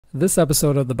This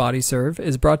episode of The Body Serve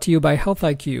is brought to you by Health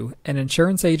IQ, an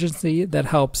insurance agency that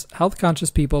helps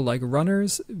health-conscious people like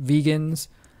runners, vegans,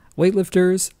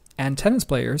 weightlifters, and tennis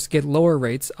players get lower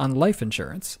rates on life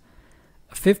insurance.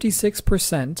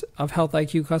 56% of Health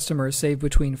IQ customers save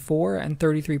between 4 and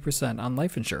 33% on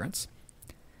life insurance.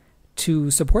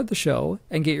 To support the show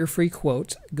and get your free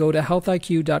quote, go to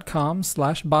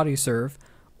healthiq.com/bodyserve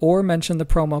or mention the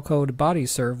promo code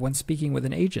BODYSERVE when speaking with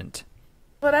an agent.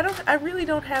 But I really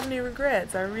don't have any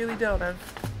regrets. I really don't.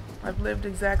 I've lived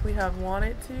exactly how I've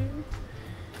wanted to.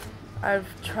 I've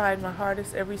tried my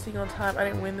hardest every single time. I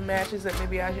didn't win the matches that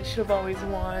maybe I should have always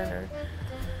won,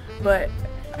 but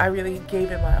I really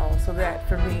gave it my all. So that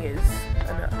for me is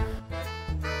enough.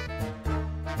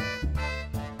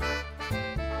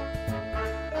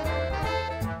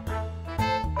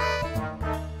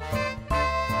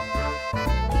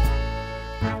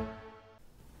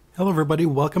 Hello everybody,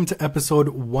 welcome to episode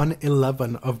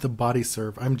 111 of The Body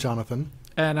Serve. I'm Jonathan.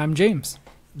 And I'm James.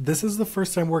 This is the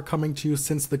first time we're coming to you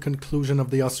since the conclusion of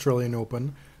the Australian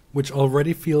Open, which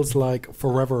already feels like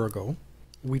forever ago.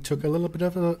 We took a little bit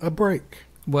of a break.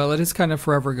 Well, it is kind of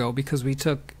forever ago because we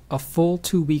took a full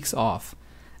 2 weeks off.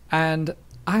 And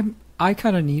I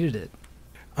kind of needed it.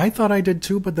 I thought I did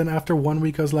too, but then after 1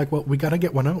 week I was like, well, we gotta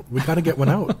get one out. We gotta get one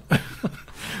out.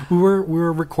 We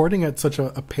were recording at such a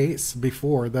pace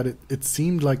before that it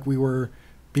seemed like we were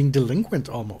being delinquent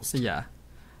almost. Yeah.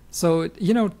 So,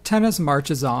 tennis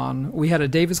marches on. We had a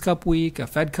Davis Cup week, a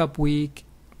Fed Cup week.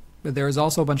 There was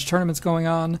also a bunch of tournaments going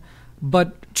on.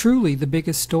 But truly, the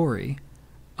biggest story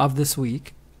of this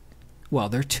week, well,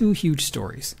 there are two huge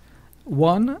stories.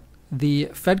 One, the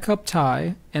Fed Cup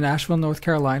tie in Asheville, North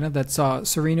Carolina that saw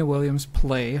Serena Williams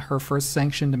play her first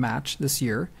sanctioned match this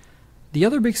year. The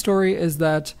other big story is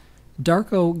that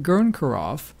Darko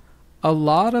Gernkarov, a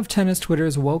lot of tennis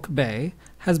Twitter's woke bae,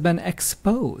 has been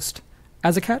exposed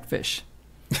as a catfish,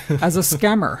 as a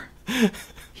scammer.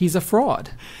 He's a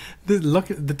fraud.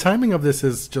 The timing of this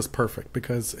is just perfect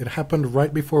because it happened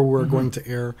right before we were going to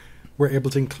air. We're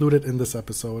able to include it in this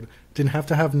episode. Didn't have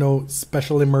to have no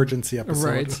special emergency episode.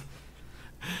 Right.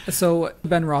 So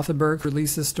Ben Rothenberg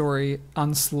released a story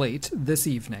on Slate this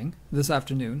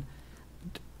afternoon.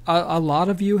 A lot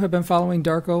of you have been following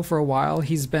Darko for a while.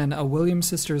 He's been a Williams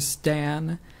Sisters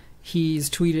stan. He's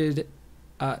tweeted,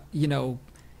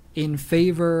 in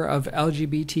favor of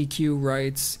LGBTQ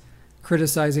rights,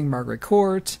 criticizing Margaret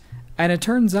Court. And it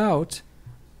turns out,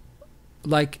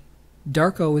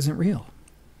 Darko isn't real.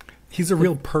 He's a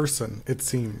real person, it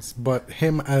seems. But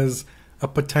him as a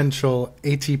potential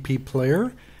ATP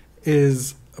player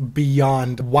is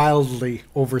beyond wildly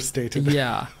overstated.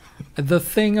 Yeah. The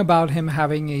thing about him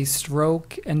having a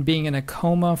stroke and being in a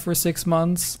coma for 6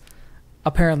 months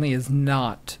apparently is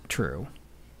not true.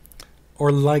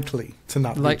 Or likely to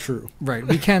not be true. Right.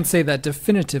 We can't say that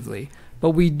definitively, but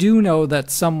we do know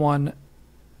that someone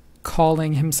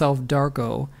calling himself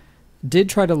Darko did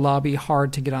try to lobby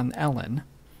hard to get on Ellen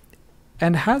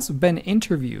and has been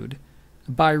interviewed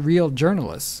by real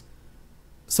journalists,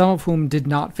 some of whom did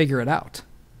not figure it out.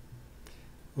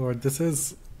 Lord, this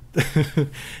is...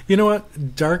 You know what?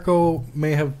 Darko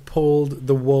may have pulled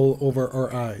the wool over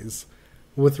our eyes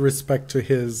with respect to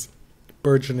his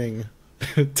burgeoning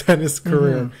tennis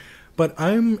career. Mm-hmm. But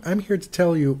I'm here to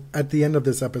tell you at the end of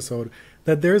this episode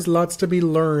that there's lots to be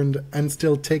learned and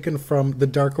still taken from the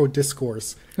Darko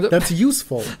discourse. That's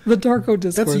useful. The Darko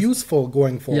discourse. That's useful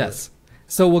going forward. Yes.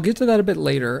 So we'll get to that a bit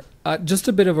later. Just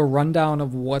a bit of a rundown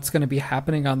of what's going to be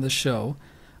happening on the show.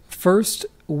 First,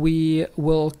 we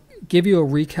will give you a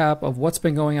recap of what's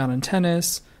been going on in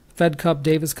tennis, Fed Cup,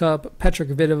 Davis Cup, Petra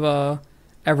Kvitova,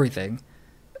 everything.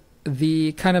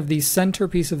 The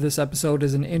centerpiece of this episode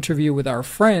is an interview with our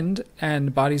friend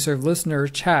and Body Serve listener,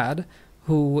 Chad,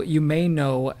 who you may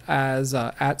know as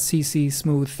at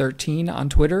CCSmooth13 on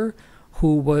Twitter,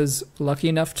 who was lucky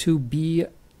enough to be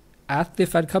at the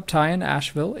Fed Cup tie in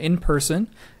Asheville in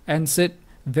person and sit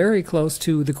very close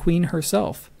to the queen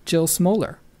herself, Jill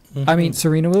Smoller. Mm-hmm.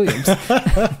 Serena Williams.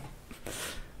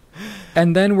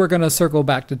 And then we're going to circle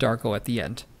back to Darko at the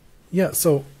end. Yeah,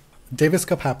 so Davis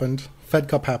Cup happened, Fed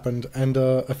Cup happened, and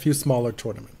a few smaller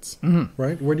tournaments,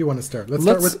 right? Where do you want to start? Let's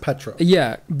start with Petra.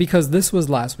 Yeah, because this was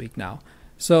last week now.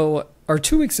 So, or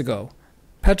 2 weeks ago,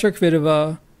 Petra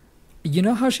Kvitova, you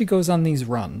know how she goes on these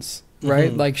runs,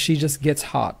 right? Mm-hmm. She just gets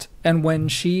hot. And when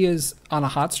she is on a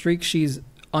hot streak, she's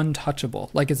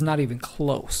untouchable. It's not even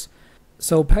close.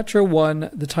 So Petra won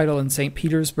the title in St.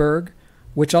 Petersburg,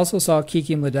 which also saw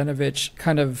Kiki Mladenovic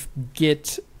kind of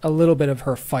get a little bit of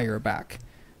her fire back.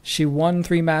 She won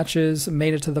 3 matches,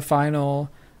 made it to the final,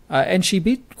 And she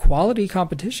beat quality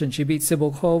competition. She beat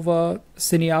Sibylkova,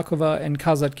 Siniakova, and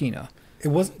Kazatkina. It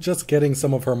wasn't just getting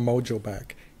some of her mojo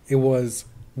back. It was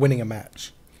winning a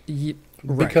match. Right.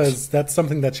 Because that's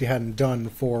something that she hadn't done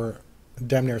for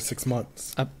damn near 6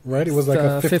 months. Right? It was like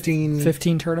a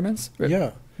 15 tournaments?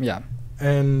 Yeah. Yeah.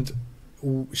 And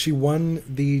she won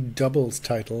the doubles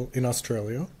title in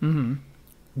Australia. Mm-hmm.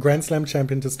 Grand Slam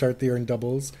champion to start the year in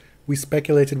doubles. We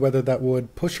speculated whether that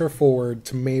would push her forward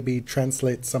to maybe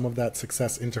translate some of that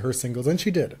success into her singles, and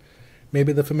she did.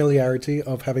 Maybe the familiarity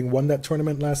of having won that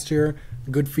tournament last year,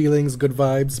 good feelings, good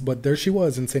vibes, but there she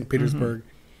was in St. Petersburg.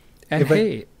 Mm-hmm.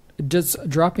 And just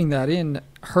dropping that in,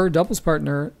 her doubles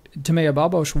partner, Timea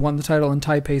Babos, won the title in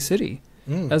Taipei City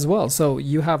as well. So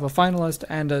you have a finalist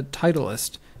and a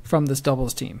titleist from this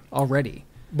doubles team already.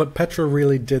 But Petra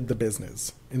really did the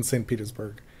business in St.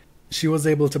 Petersburg. She was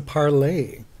able to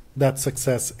parlay that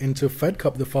success into Fed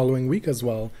Cup the following week as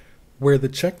well, where the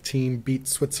Czech team beat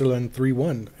Switzerland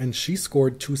 3-1, and she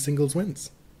scored 2 singles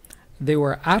wins. They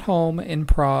were at home in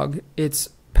Prague. It's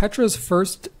Petra's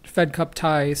first Fed Cup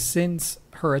tie since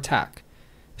her attack.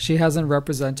 She hasn't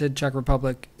represented Czech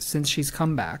Republic since she's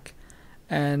come back.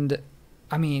 And,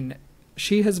 I mean,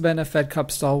 she has been a Fed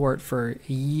Cup stalwart for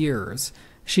years.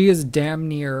 She is damn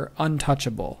near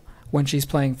untouchable when she's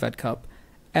playing Fed Cup.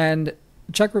 And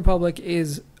Czech Republic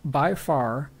is by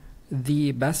far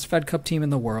the best Fed Cup team in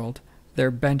the world.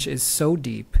 Their bench is so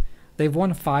deep. They've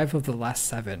won 5 of the last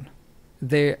 7.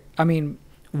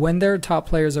 When their top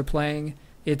players are playing,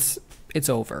 it's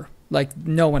over. Like,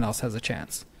 no one else has a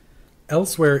chance.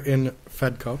 Elsewhere in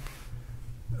Fed Cup,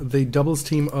 the doubles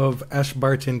team of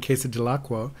Barty and Casey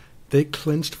Delacroix, they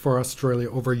clinched for Australia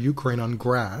over Ukraine on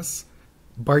grass.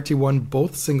 Barty won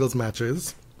both singles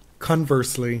matches.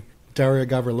 Conversely, Daria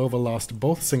Gavrilova lost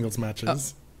both singles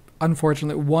matches.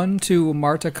 Unfortunately, one to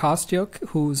Marta Kostyuk,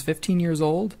 who's 15 years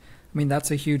old. I mean, that's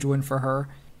a huge win for her.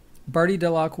 Barty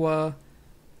Delacroix,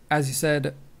 as you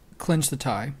said, clinched the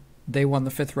tie. They won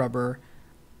the 5th rubber.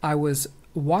 I was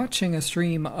watching a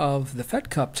stream of the Fed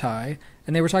Cup tie,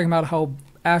 and they were talking about how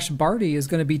Ash Barty is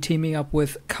going to be teaming up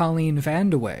with Colleen Van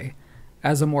de Wey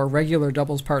as a more regular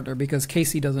doubles partner because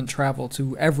Casey doesn't travel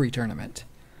to every tournament.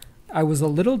 I was a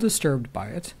little disturbed by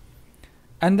it.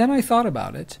 And then I thought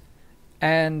about it.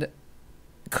 And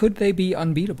could they be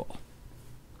unbeatable?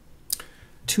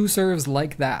 2 serves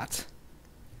like that.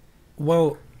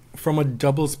 Well, from a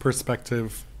doubles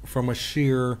perspective, from a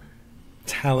sheer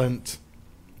talent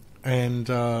and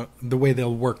the way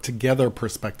they'll work together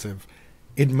perspective,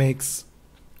 it makes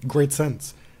great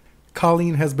sense.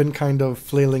 Colleen has been kind of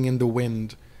flailing in the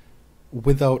wind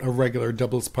without a regular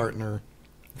doubles partner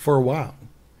for a while.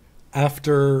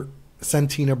 After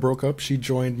Santina broke up, she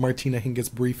joined Martina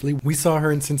Hingis briefly. We saw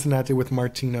her in Cincinnati with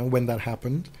Martina when that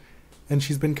happened, and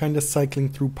she's been kind of cycling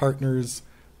through partners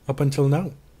up until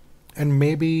now. And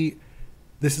maybe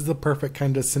this is the perfect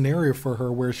kind of scenario for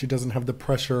her where she doesn't have the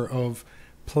pressure of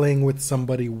playing with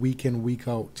somebody week in, week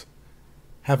out,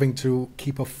 having to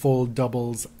keep a full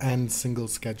doubles and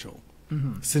singles schedule.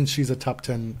 Mm-hmm. Since she's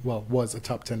was a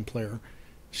top 10 player,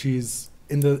 she's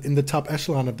in the top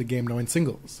echelon of the game now in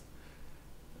singles.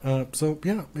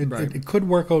 It could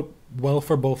work out well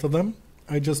for both of them.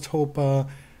 I just hope,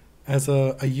 as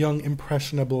a young,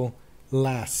 impressionable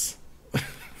lass,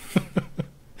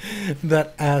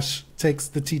 that Ash takes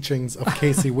the teachings of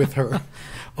Casey with her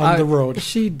on the road.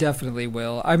 She definitely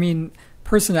will. I mean,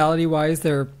 personality-wise,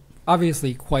 they're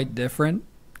obviously quite different.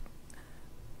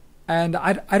 And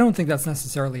I don't think that's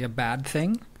necessarily a bad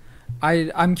thing.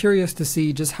 I'm curious to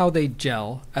see just how they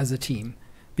gel as a team.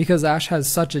 Because Ash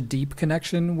has such a deep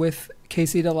connection with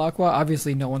Casey Delacroix,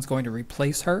 obviously no one's going to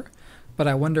replace her. But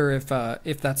I wonder if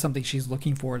that's something she's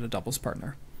looking for in a doubles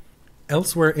partner.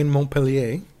 Elsewhere in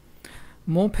Montpellier,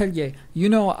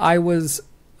 I was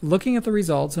looking at the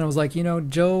results and I was like,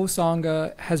 Joe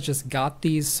Tsonga has just got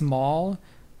these small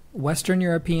Western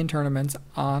European tournaments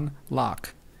on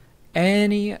lock.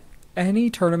 Any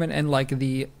tournament in like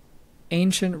the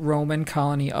ancient Roman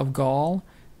colony of Gaul,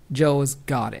 Joe's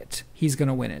got it. He's going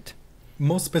to win it.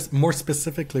 More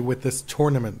specifically with this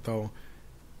tournament, though,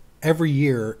 every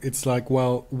year it's like,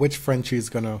 well, which Frenchie is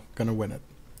gonna win it?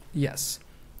 Yes,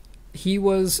 he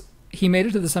made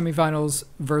it to the semifinals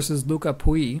versus Luca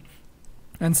Pouille,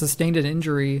 and sustained an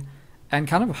injury, and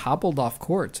kind of hobbled off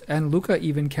court. And Luca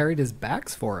even carried his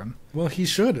backs for him. Well, he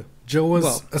should. Joe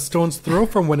was a stone's throw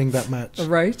from winning that match.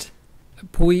 Right.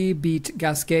 Pouille beat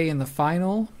Gasquet in the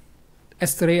final.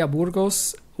 Estrella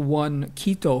Burgos won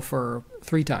Quito for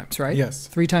 3 times, right? Yes.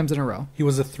 3 times in a row. He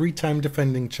was a 3-time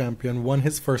defending champion, won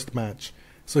his first match.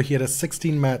 So he had a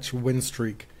 16-match win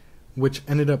streak, which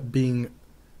ended up being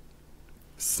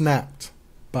snapped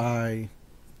by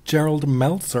Gerald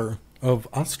Melzer of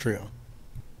Austria.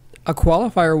 A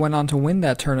qualifier went on to win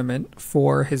that tournament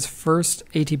for his first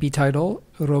ATP title,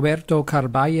 Roberto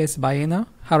Carballes Baena.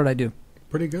 How did I do?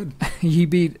 Pretty good. He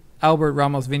beat Albert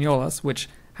Ramos Vignolas, which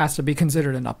has to be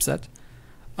considered an upset.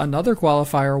 Another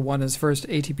qualifier won his first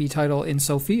ATP title in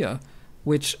Sofia,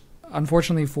 which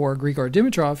unfortunately for Grigor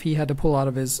Dimitrov, he had to pull out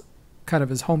of his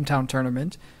hometown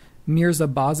tournament. Mirza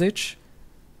Bazic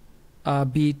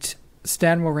beat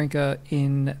Stan Wawrinka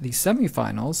in the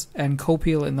semifinals and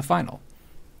Kopil in the final.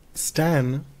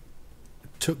 Stan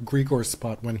took Grigor's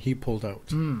spot when he pulled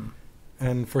out.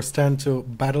 And for Stan to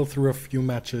battle through a few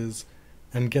matches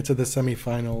and get to the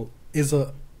semifinal is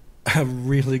a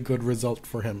really good result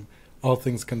for him, all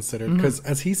things considered. Because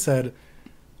as he said,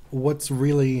 what's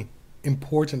really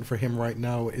important for him right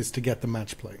now is to get the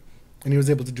match play. And he was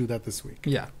able to do that this week.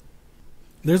 Yeah.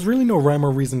 There's really no rhyme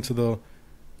or reason to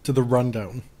the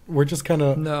rundown. We're just kind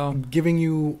of giving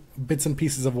you bits and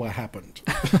pieces of what happened.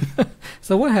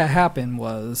 So what had happened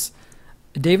was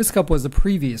Davis Cup was the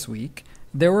previous week.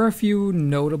 There were a few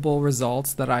notable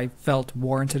results that I felt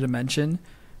warranted a mention.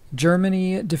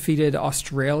 Germany defeated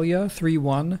Australia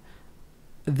 3-1.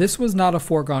 This was not a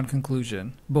foregone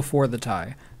conclusion before the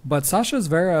tie, but Sasha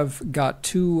Zverev got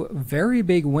two very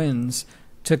big wins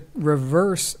to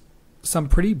reverse some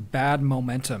pretty bad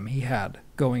momentum he had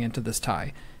going into this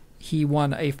tie. He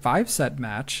won a 5-set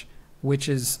match, which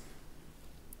is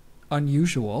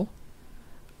unusual,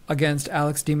 against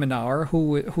Alex de Minaur,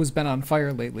 who's been on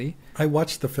fire lately. I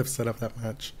watched the 5th set of that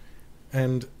match,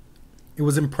 and it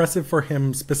was impressive for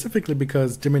him specifically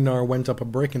because de Minaur went up a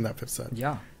break in that 5th set.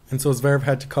 Yeah. And so Zverev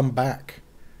had to come back.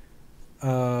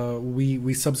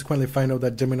 We subsequently find out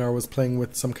that de Minaur was playing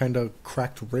with some kind of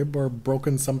cracked rib or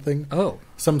broken something. Oh.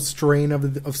 Some strain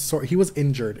of sort. He was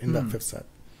injured in that 5th set.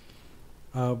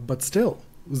 But still,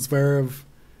 Zverev,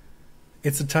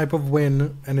 it's a type of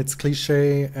win, and it's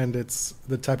cliche, and it's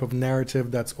the type of narrative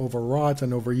that's overwrought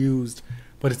and overused,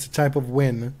 but it's a type of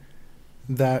win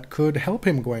that could help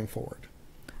him going forward.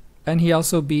 And he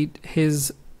also beat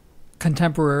his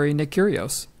contemporary Nick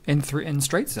Kyrgios in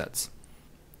straight sets.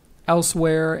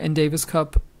 Elsewhere in Davis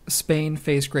Cup, Spain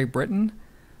faced Great Britain,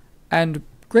 and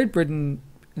Great Britain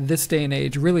this day and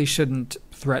age really shouldn't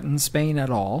threaten Spain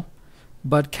at all,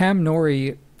 but Cam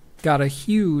Norrie got a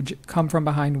huge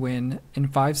come-from-behind win in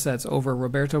 5 sets over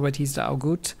Roberto Bautista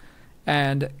Agut,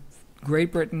 and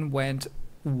Great Britain went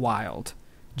wild.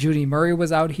 Judy Murray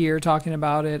was out here talking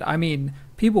about it. I mean,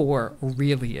 people were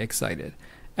really excited.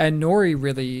 And Norrie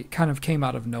really kind of came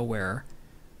out of nowhere.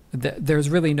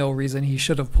 There's really no reason he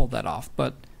should have pulled that off,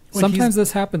 but sometimes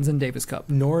this happens in Davis Cup.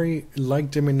 Norrie, like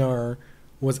de Minaur,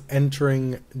 was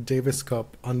entering Davis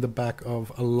Cup on the back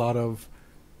of a lot of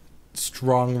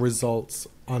strong results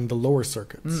on the lower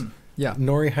circuits. Yeah.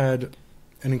 Norrie had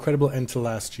an incredible end to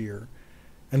last year.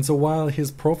 And so while his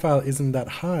profile isn't that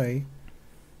high,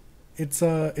 it's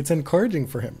encouraging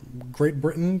for him. Great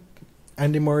Britain,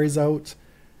 Andy Murray's out.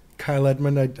 Kyle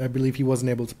Edmund, I believe he wasn't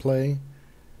able to play.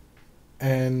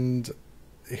 And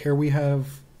here we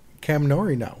have Cam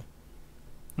Norrie now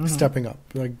stepping up.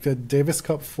 Like the Davis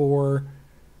Cup for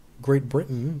Great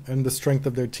Britain and the strength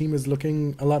of their team is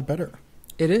looking a lot better.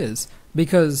 It is,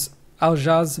 because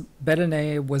Aljaz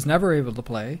Bedene was never able to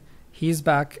play. He's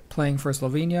back playing for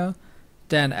Slovenia.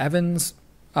 Dan Evans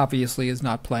obviously is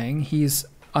not playing. He's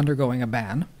undergoing a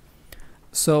ban.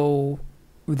 So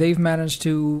they've managed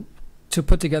to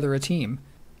put together a team.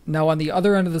 Now on the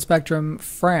other end of the spectrum,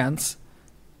 France,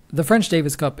 the French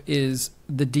Davis Cup is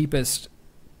the deepest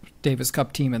Davis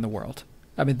Cup team in the world.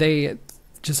 I mean, they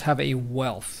just have a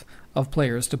wealth of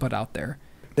players to put out there.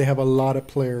 They have a lot of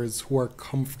players who are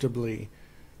comfortably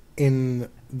in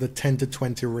the 10 to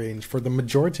 20 range for the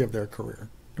majority of their career.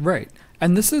 Right.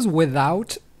 And this is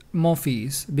without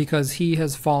Monfils, because he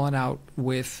has fallen out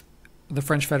with the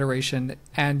French Federation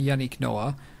and Yannick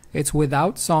Noah. It's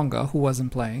without Tsonga, who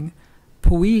wasn't playing.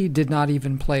 Pouille did not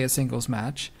even play a singles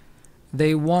match.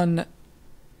 They won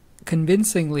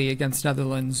convincingly against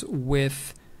Netherlands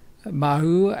with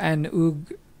Mahou and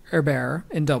Hugues Herbert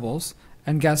in doubles,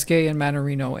 and Gasquet and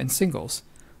Manarino in singles.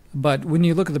 But when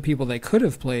you look at the people they could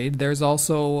have played, there's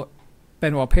also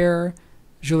Benoit Paire,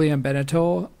 Julien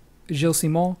Beneteau, Gilles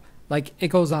Simon. Like, it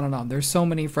goes on and on. There's so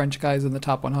many French guys in the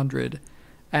top 100.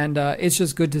 And it's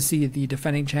just good to see the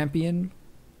defending champion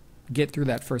get through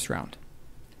that first round.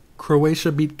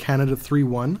 Croatia beat Canada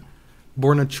 3-1.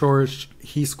 Borna Coric,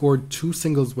 he scored 2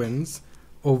 singles wins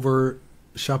over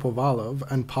Shapovalov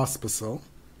and Pospisil.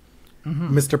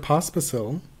 Mr.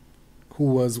 Pospisil, who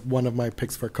was one of my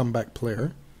picks for comeback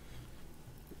player,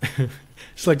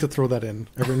 Just like to throw that in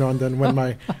every now and then when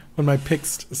my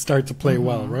picks start to play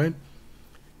well, right?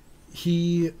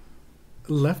 He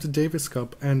left the Davis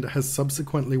Cup and has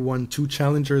subsequently won 2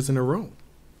 challengers in a row.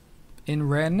 In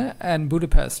Rennes and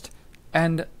Budapest.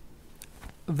 And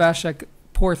Vasek,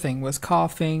 poor thing, was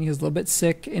coughing. He was a little bit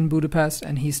sick in Budapest,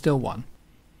 and he still won.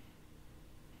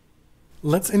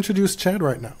 Let's introduce Chad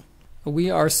right now.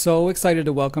 We are so excited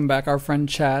to welcome back our friend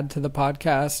Chad to the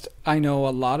podcast. I know a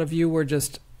lot of you were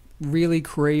just really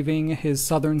craving his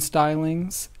southern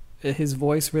stylings. His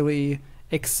voice really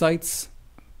excites,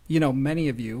 many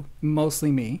of you,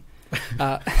 mostly me.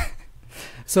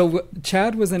 So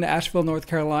Chad was in Asheville, North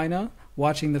Carolina,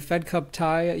 watching the Fed Cup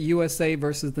tie, USA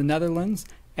versus the Netherlands,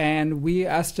 and we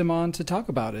asked him on to talk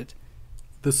about it.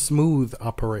 The smooth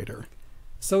operator.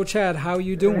 So Chad, how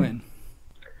you doing?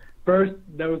 First,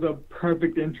 that was a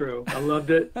perfect intro. I loved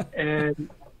it. And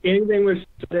anything with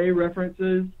today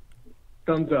references,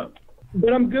 thumbs up.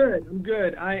 But I'm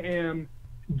good. I am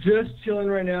just chilling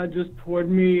right now. Just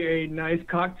poured me a nice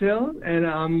cocktail, and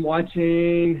I'm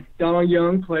watching Donald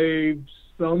Young play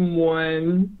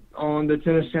someone on the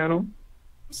tennis channel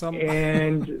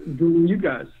and doing you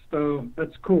guys. So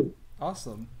that's cool.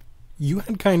 Awesome. You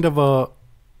had kind of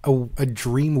a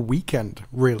dream weekend,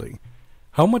 really.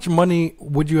 How much money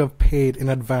would you have paid in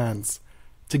advance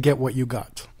to get what you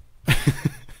got?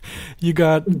 You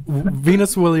got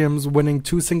Venus Williams winning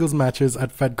 2 singles matches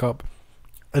at Fed Cup.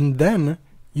 And then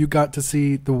you got to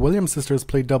see the Williams sisters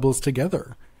play doubles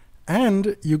together.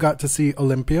 And you got to see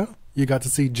Olympia. You got to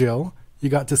see Jill. You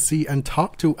got to see and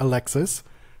talk to Alexis.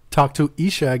 Talk to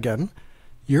Isha again.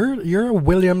 You're a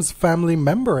Williams family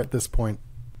member at this point.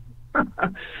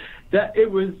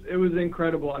 It was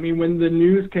incredible. I mean, when the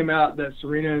news came out that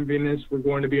Serena and Venus were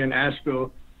going to be in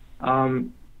Asheville,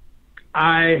 it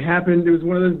was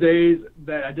one of those days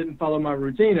that I didn't follow my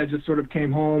routine. I just sort of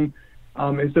came home.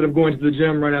 Instead of going to the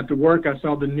gym right after work, I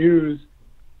saw the news,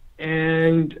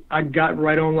 and I got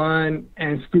right online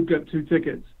and scooped up 2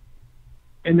 tickets.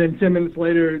 And then 10 minutes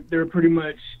later, they were pretty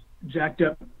much jacked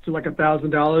up to like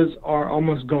 $1,000 or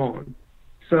almost gone.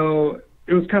 So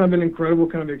it was kind of an incredible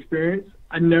kind of experience.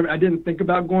 I didn't think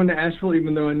about going to Asheville,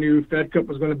 even though I knew Fed Cup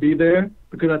was going to be there,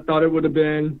 because I thought it would have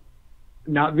been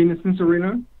not Venus and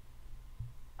Serena.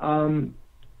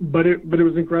 But it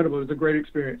was incredible. It was a great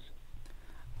experience.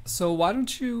 So why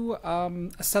don't you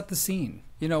set the scene?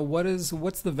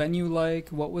 What's the venue like?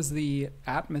 What was the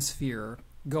atmosphere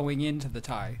going into the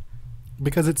tie?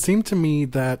 Because it seemed to me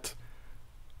that,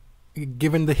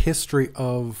 given the history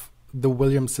of the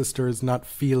Williams sisters not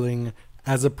feeling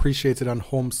as appreciated on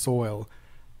home soil,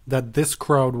 that this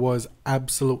crowd was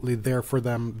absolutely there for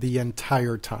them the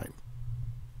entire time.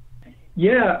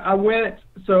 Yeah, I went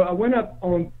up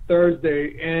on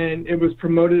Thursday, and it was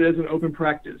promoted as an open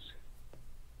practice.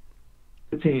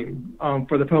 The team,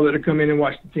 for the public to come in and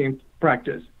watch the team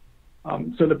practice.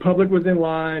 So the public was in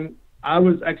line. I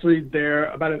was actually there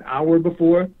about an hour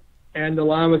before, and the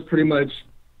line was pretty much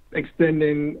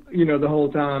extending, the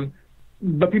whole time.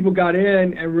 But people got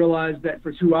in and realized that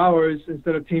for 2 hours,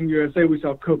 instead of Team USA, we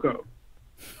saw Coco.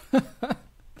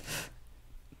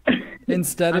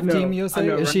 Instead of Team USA?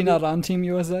 Is she not on Team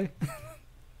USA?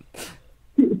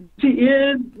 She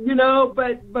is,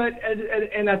 but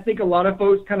I think a lot of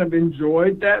folks kind of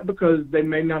enjoyed that because they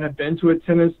may not have been to a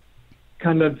tennis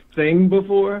kind of thing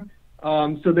before.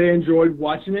 So they enjoyed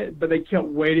watching it, but they kept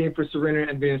waiting for Serena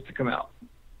and Venus to come out.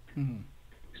 Mm-hmm.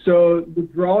 So the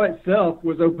draw itself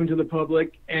was open to the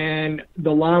public, and the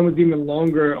line was even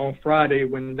longer on Friday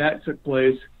when that took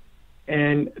place.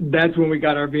 And that's when we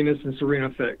got our Venus and Serena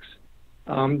fix.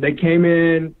 They came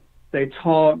in, they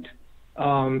talked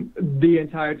the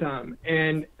entire time.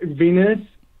 And Venus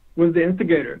was the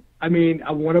instigator. I mean,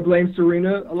 I want to blame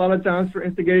Serena a lot of times for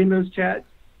instigating those chats,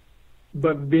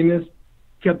 but Venus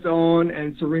kept on,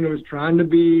 and Serena was trying to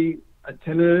be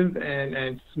attentive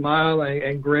and smile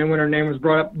and grin when her name was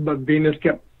brought up, but Venus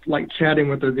kept chatting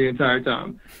with her the entire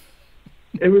time.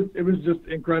 It was just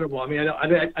incredible. I mean, I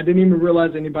didn't even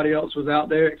realize anybody else was out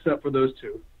there except for those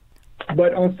 2.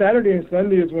 But on Saturday and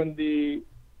Sunday is when the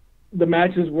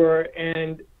matches were,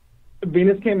 and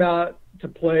Venus came out to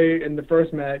play in the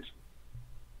first match,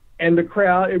 and the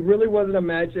crowd, it really wasn't a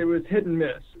match. It was hit and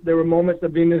miss. There were moments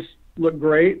that Venus looked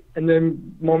great, and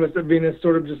then moments that Venus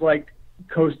sort of just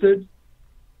coasted.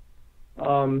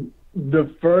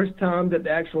 The first time that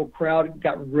the actual crowd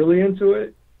got really into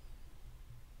it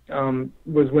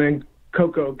was when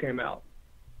Coco came out.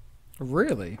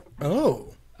 Really?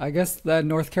 Oh. I guess that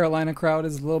North Carolina crowd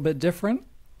is a little bit different.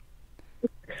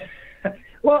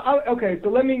 Well, okay, so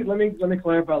let me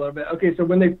clarify a little bit. Okay, so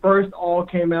when they first all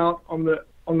came out on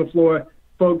the floor,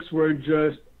 folks were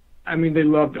just, I mean, they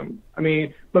loved him. I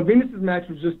mean, but Venus's match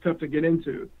was just tough to get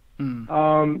into.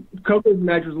 Coco's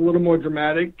match was a little more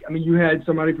dramatic. I mean, you had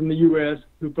somebody from the U.S.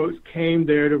 who folks came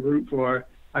there to root for.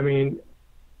 I mean,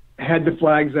 had the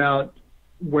flags out,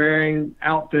 wearing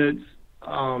outfits,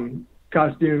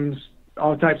 costumes,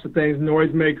 all types of things,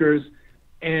 noisemakers.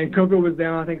 And Coco was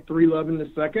down, I think, 3-love in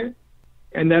the second.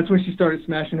 And that's when she started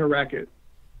smashing her racket.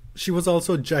 She was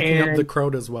also jacking up the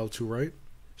crowd as well, too, right?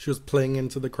 She was playing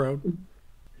into the crowd.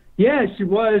 Yeah, she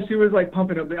was. She was like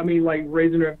pumping up. I mean, like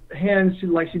raising her hands,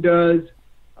 like she does.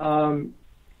 And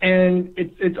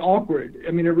it's awkward.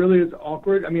 I mean, it really is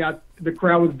awkward. I mean, the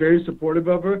crowd was very supportive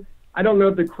of her. I don't know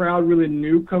if the crowd really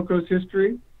knew Coco's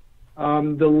history.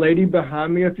 The lady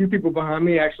behind me, a few people behind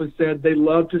me, actually said they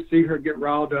love to see her get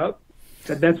riled up.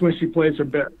 That's when she plays her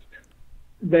best.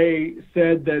 They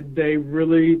said that they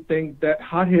really think that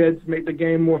hotheads make the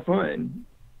game more fun.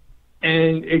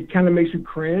 And it kind of makes you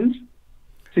cringe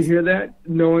to hear that,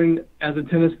 knowing as a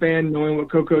tennis fan, knowing what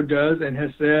Coco does and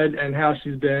has said and how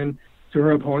she's been to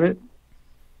her opponent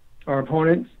or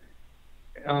opponents.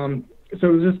 So it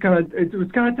was just kind of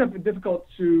tough and difficult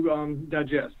to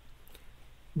digest.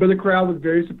 But the crowd was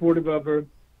very supportive of her.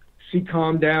 She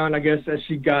calmed down, I guess, as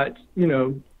she got,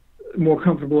 more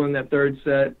comfortable in that third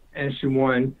set, and she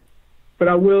won. But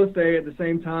I will say at the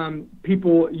same time,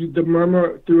 the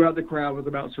murmur throughout the crowd was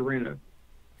about Serena.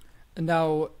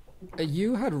 Now,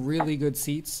 you had really good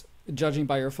seats, judging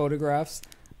by your photographs,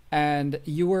 and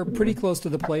you were pretty close to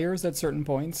the players at certain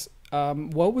points.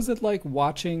 What was it like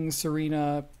watching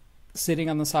Serena sitting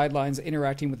on the sidelines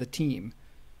interacting with the team?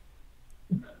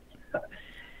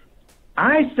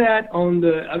 I sat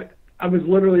I was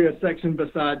literally a section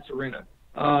beside Serena.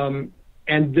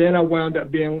 And then I wound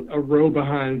up being a row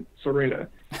behind Serena.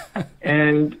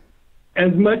 And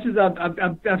as much as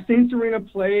I've seen Serena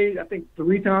play, I think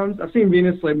 3 times. I've seen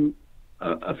Venus play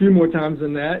a few more times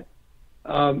than that.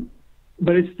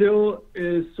 But it still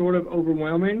is sort of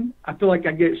overwhelming. I feel like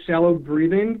I get shallow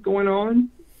breathing going on,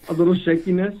 a little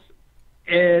shakiness.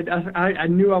 And I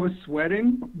knew I was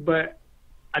sweating, but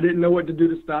I didn't know what to do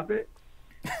to stop it.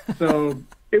 So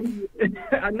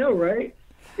I know, right?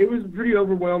 It was pretty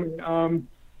overwhelming.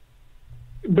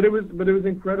 But it was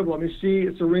incredible. I mean,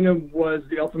 Serena was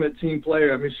the ultimate team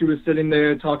player. I mean, she was sitting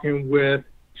there talking with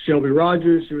Shelby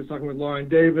Rogers. She was talking with Lauren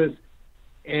Davis.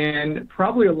 And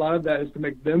probably a lot of that is to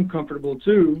make them comfortable,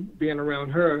 too, being around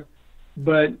her.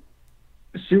 But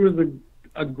she was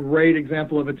a great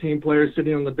example of a team player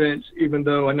sitting on the bench, even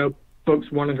though I know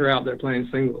folks wanted her out there playing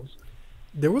singles.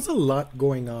 There was a lot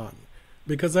going on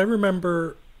because I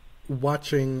remember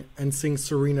watching and seeing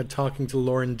Serena talking to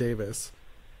Lauren Davis.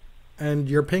 And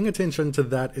you're paying attention to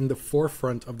that in the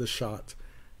forefront of the shot.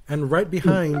 And right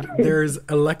behind, there's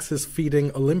Alexis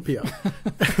feeding Olympia.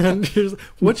 And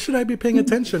what should I be paying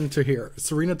attention to here?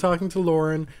 Serena talking to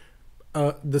Lauren,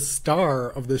 the star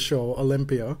of the show,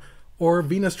 Olympia, or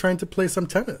Venus trying to play some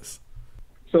tennis?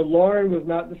 So Lauren was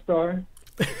not the star.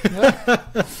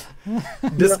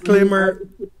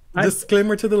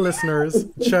 Disclaimer to the listeners,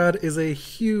 Chad is a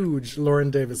huge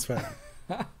Lauren Davis fan.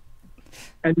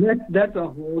 And that's a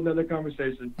whole nother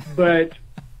conversation. But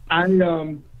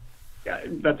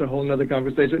that's a whole nother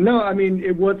conversation. No, I mean,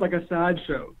 it was like a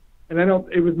sideshow. And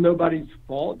it was nobody's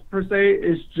fault per se.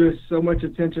 It's just so much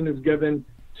attention is given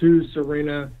to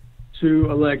Serena,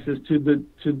 to Alexis, to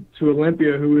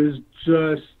Olympia, who has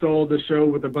just stole the show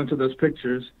with a bunch of those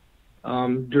pictures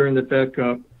during the Fed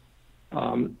Cup.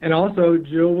 And also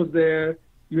Jill was there.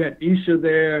 You had Isha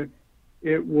there.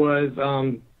 It was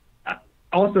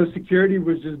also security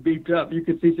was just beefed up. You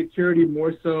could see security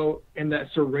more so in that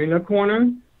Serena corner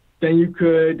than you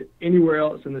could anywhere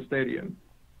else in the stadium.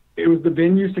 It was the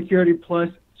venue security plus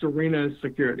Serena's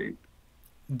security.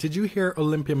 Did you hear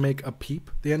Olympia make a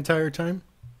peep the entire time?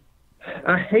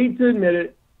 I hate to admit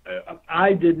it,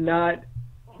 I did not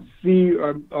see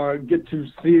or get to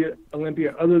see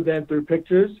Olympia other than through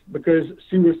pictures because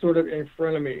she was sort of in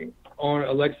front of me on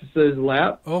Alexis's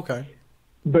lap. Okay.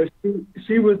 But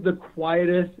she was the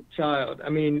quietest child. I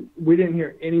mean, we didn't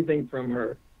hear anything from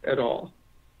her at all.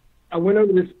 I went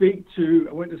to speak to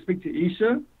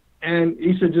Isha, and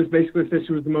Isha just basically said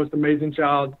she was the most amazing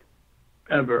child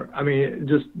ever. I mean,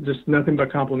 just nothing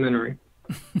but complimentary.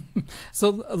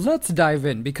 So let's dive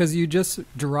in, because you just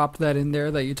dropped that in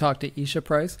there that you talked to Isha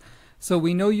Price. So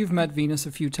we know you've met Venus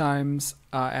a few times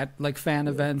at like fan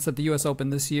events at the US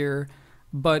Open this year,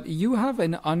 but you have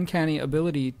an uncanny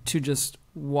ability to just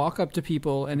walk up to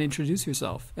people and introduce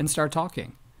yourself and start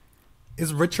talking.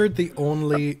 Is Richard the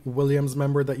only Williams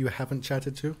member that you haven't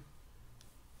chatted to?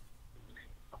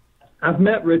 I've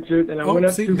met Richard, and I went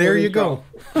up to there you go.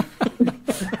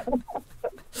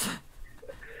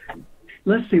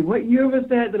 let's see, what year was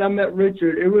that I met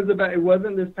Richard? It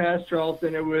wasn't this past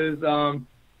Charleston. It was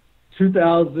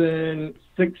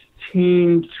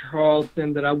 2016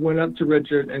 Charleston that I went up to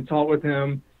Richard and talked with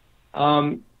him.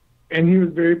 And he was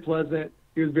very pleasant.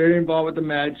 He was very involved with the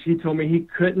match. He told me he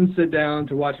couldn't sit down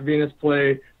to watch Venus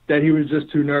play, that he was just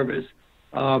too nervous.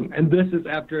 And this is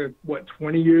after,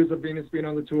 20 years of Venus being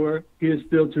on the tour. He is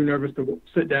still too nervous to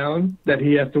sit down, that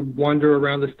he has to wander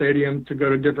around the stadium to go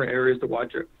to different areas to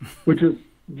watch it, which is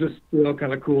just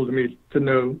kind of cool to me to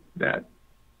know that.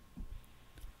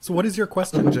 So what is your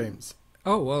question, James?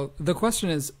 Oh, well, the question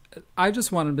is, I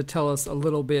just wanted to tell us a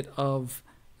little bit of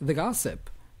the gossip.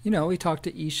 You know, we talked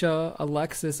to Isha,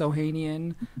 Alexis,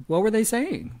 Ohanian. What were they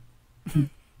saying?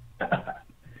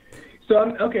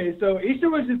 So Isha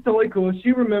was just totally cool.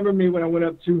 She remembered me when I went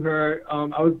up to her.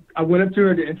 I went up to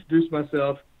her to introduce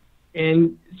myself,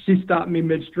 and she stopped me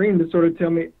midstream to sort of tell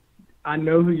me, "I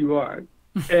know who you are,"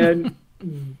 and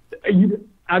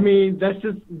that's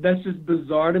just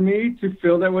bizarre to me to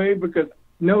feel that way, because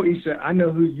no, Isha, I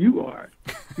know who you are.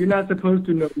 You're not supposed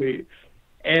to know me.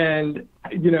 And,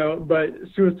 but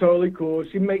she was totally cool.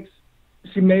 She made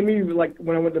me, like,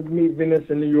 when I went to meet Venus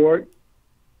in New York,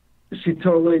 she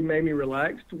totally made me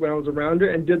relaxed when I was around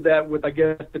her, and did that with, I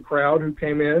guess, the crowd who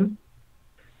came in.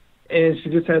 And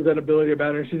she just has that ability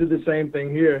about her. She did the same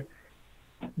thing here.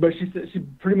 But she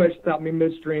pretty much stopped me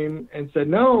midstream and said,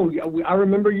 "No, I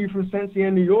remember you from Cincy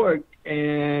in New York."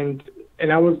 And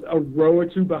I was a row or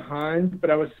two behind,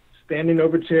 but I was standing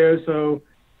over chairs. So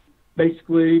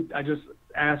basically, I just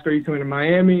asked, "Are you coming to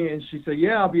Miami?" And she said,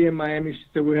 "Yeah, I'll be in Miami." She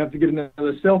said, "We have to get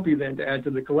another selfie then to add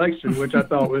to the collection," which I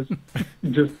thought was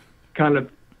just kind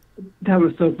of, that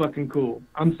was so fucking cool.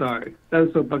 I'm sorry. That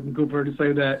was so fucking cool for her to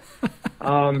say that.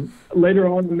 Later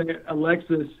on, we met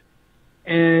Alexis,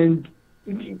 and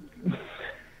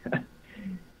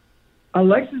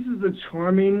Alexis is a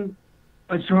charming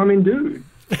dude.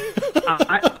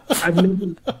 I've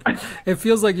never... It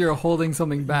feels like you're holding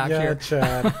something back here.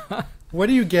 Chad. What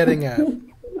are you getting at?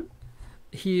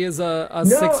 He is a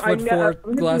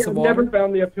 6'4" glass of water. I've never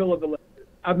found the appeal of Alexis.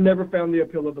 I've never found the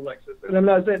appeal of Alexis. And I'm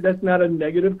not saying that's not a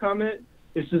negative comment.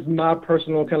 It's just my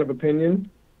personal kind of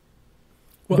opinion.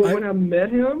 Well, but when I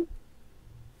met him,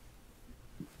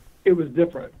 it was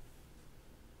different.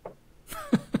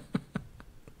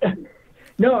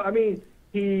 No, I mean,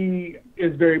 he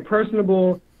is very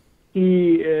personable.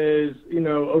 He is,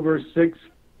 over 6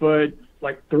 foot,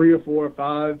 like 3 or 4 or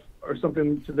 5 or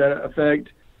something to that effect.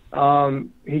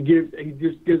 He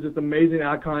just gives us amazing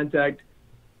eye contact,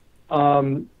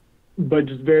 but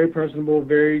just very personable,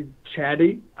 very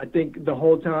chatty. I think the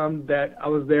whole time that I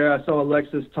was there, I saw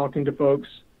Alexis talking to folks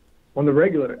on the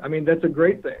regular. I mean, that's a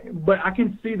great thing. But I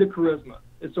can see the charisma.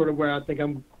 It's sort of where I think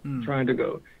I'm trying to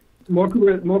go. More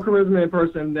charisma in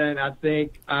person than I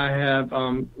think I have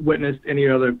witnessed any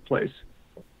other place.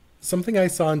 Something I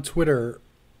saw on Twitter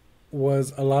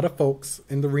was a lot of folks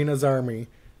in the Rena's army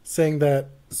saying that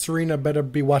Serena better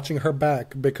be watching her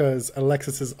back, because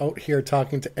Alexis is out here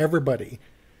talking to everybody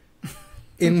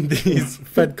in these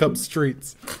Fed Cup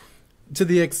streets. To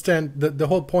the extent that the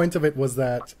whole point of it was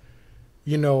that,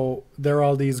 there are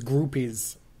all these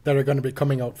groupies that are going to be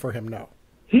coming out for him now.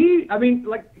 He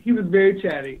was very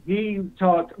chatty. He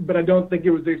talked, but I don't think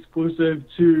it was exclusive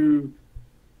to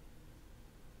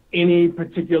any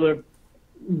particular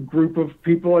group of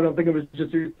people. I don't think it was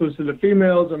just exclusive to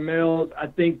females or males. I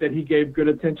think that he gave good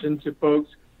attention to folks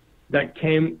that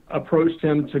approached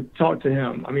him to talk to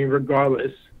him. I mean,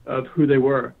 regardless of who they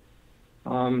were.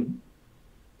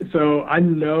 So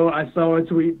I saw a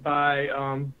tweet by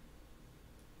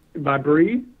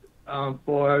Bree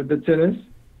for the tennis,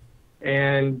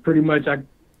 and pretty much I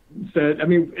said,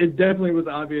 it definitely was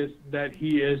obvious that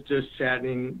he is just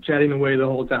chatting away the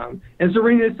whole time. And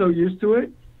Serena is so used to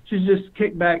it. She's just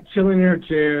kicked back, chilling in her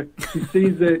chair. She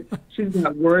sees it. She's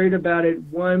not worried about it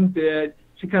one bit.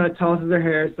 She kind of tosses her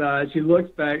hair aside. She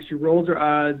looks back. She rolls her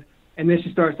eyes. And then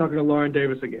she starts talking to Lauren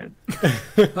Davis again.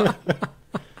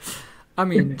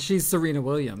 She's Serena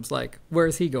Williams. Like,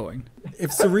 where's he going?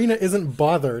 If Serena isn't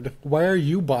bothered, why are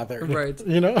you bothered? Right.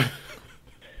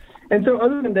 And so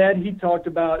other than that, he talked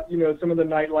about, some of the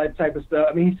nightlife type of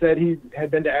stuff. He said he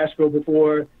had been to Asheville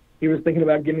before. He was thinking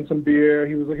about getting some beer.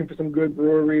 He was looking for some good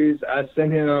breweries. I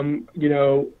sent him,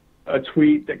 a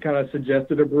tweet that kind of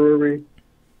suggested a brewery.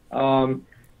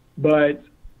 But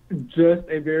just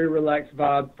a very relaxed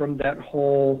vibe from that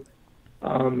whole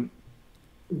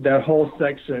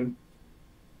section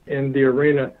in the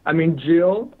arena.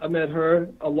 Jill, I met her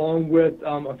along with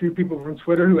a few people from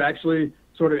Twitter who actually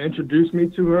sort of introduced me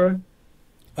to her.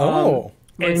 Oh,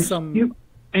 and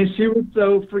And she was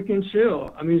so freaking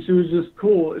chill. I mean, she was just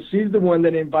cool. She's the one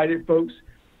that invited folks,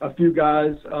 a few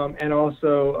guys, and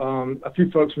also a few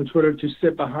folks from Twitter to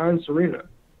sit behind Serena.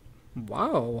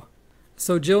 Wow.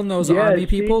 So Jill knows Yeah, Army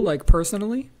people, like,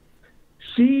 personally?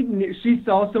 She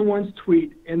saw someone's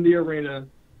tweet in the arena,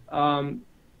 and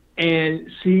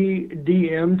she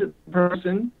DM'd the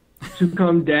person to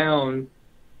come down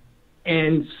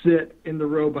and sit in the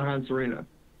row behind Serena.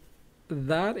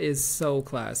 That is so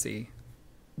classy.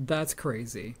 That's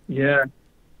crazy. Yeah.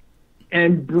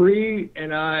 And Bree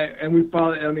and we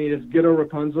follow, I mean, it's Ghetto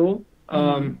Rapunzel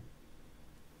on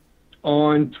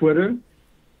Twitter.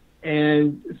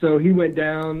 And so he went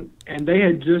down, and they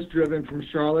had just driven from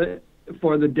Charlotte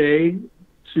for the day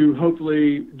to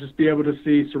hopefully just be able to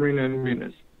see Serena and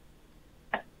Venus.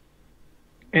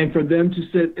 And for them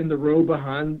to sit in the row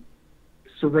behind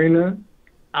Serena,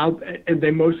 and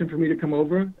they motioned for me to come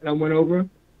over, and I went over.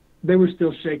 They were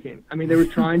still shaking. I mean, they were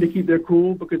trying to keep their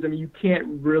cool because, I mean, you can't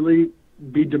really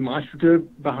be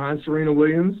demonstrative behind Serena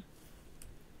Williams.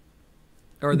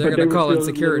 Or they're going to call in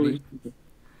security.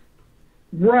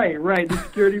 Right. The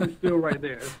security was still right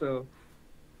there. So.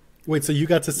 Wait, so you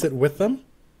got to sit with them?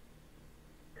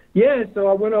 Yeah, so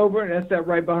I went over and I sat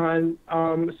right behind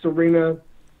Serena,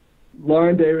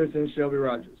 Lauren Davis, and Shelby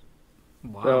Rogers.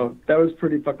 Wow. So that was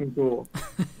pretty fucking cool.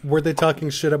 Were they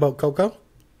talking shit about Coco?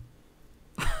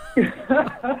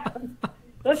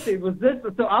 Let's see, was this?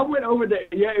 So I went over there.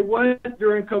 Yeah, it was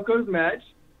during Coco's match.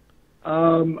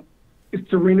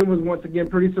 Serena was once again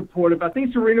pretty supportive. I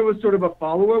think Serena was sort of a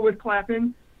follower with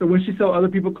clapping. So when she saw other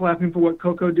people clapping for what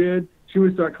Coco did, she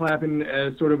would start clapping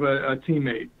as sort of a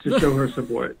teammate to show her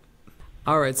support.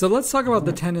 All right, so let's talk about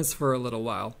the tennis for a little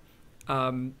while.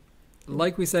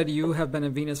 Like we said, you have been a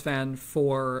Venus fan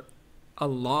for a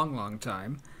long, long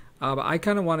time. But I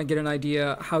kind of want to get an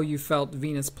idea how you felt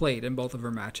Venus played in both of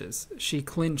her matches. She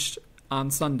clinched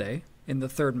on Sunday in the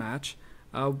third match.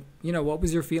 What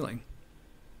was your feeling?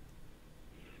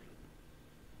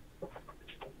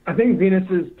 I think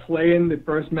Venus's play in the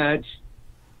first match,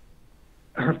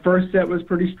 her first set was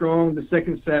pretty strong. The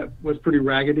second set was pretty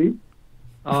raggedy.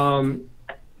 But,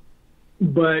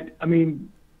 I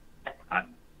mean,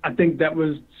 I think that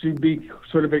was to be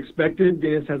sort of expected.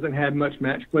 Venus hasn't had much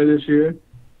match play this year.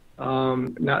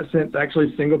 Not since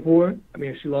actually Singapore. I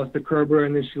mean, she lost to Kerber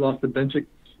and then she lost to Bencic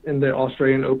in the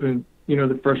Australian Open,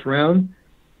 the first round.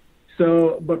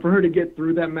 So, but for her to get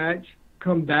through that match,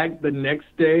 come back the next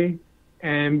day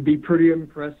and be pretty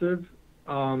impressive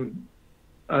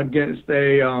against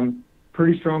a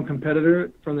pretty strong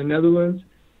competitor from the Netherlands,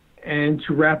 and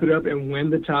to wrap it up and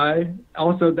win the tie.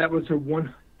 Also, that was her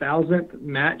 1,000th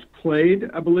match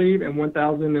played, I believe, and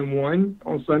 1,001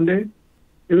 on Sunday.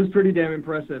 It was pretty damn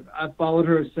impressive. I've followed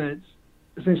her since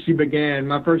she began.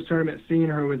 My first tournament seeing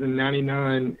her was in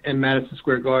 '99 in Madison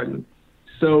Square Garden.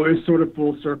 So it's sort of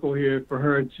full circle here for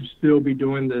her to still be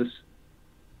doing this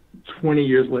 20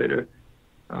 years later.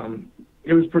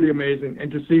 It was pretty amazing.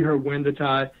 And to see her win the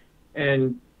tie,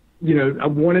 and, I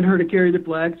wanted her to carry the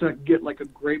flag so I could get, like, a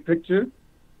great picture,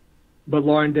 but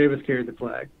Lauren Davis carried the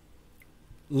flag.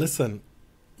 Listen,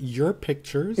 your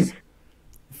pictures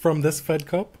from this Fed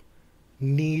Cup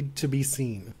need to be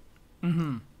seen.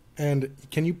 Mm-hmm. And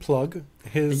can you plug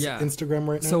his Instagram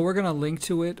right now? So we're going to link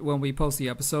to it when we post the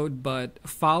episode, but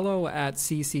follow at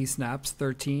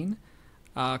CCSnaps13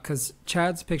 because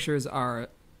Chad's pictures are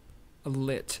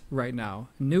lit right now.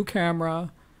 New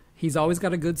camera. He's always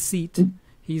got a good seat.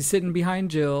 He's sitting behind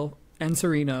Jill and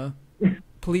Serena.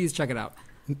 Please check it out.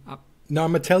 Now,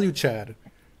 I'm going to tell you, Chad,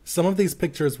 some of these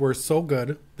pictures were so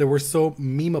good. They were so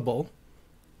memeable,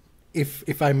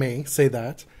 if I may say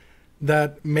that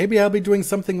maybe I'll be doing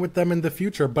something with them in the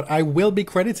future, but I will be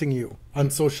crediting you on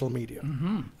social media.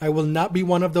 Mm-hmm. I will not be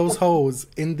one of those hoes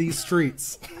in these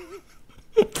streets.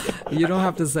 You don't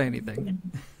have to say anything.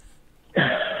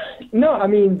 No, I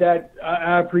mean, that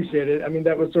I appreciate it. I mean,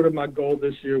 that was sort of my goal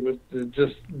this year, was to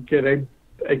just get a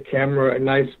camera, a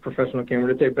nice professional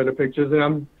camera to take better pictures.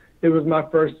 And it was my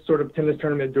first sort of tennis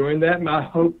tournament doing that.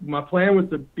 My plan was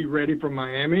to be ready for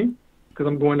Miami, because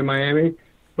I'm going to Miami.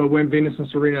 But when Venus and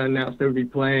Serena announced they would be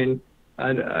playing,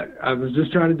 I was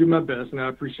just trying to do my best, and I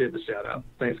appreciate the shout out.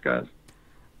 Thanks, guys.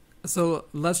 So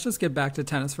let's just get back to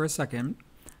tennis for a second.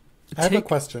 I have a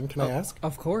question. Can I ask?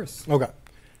 Of course. Okay.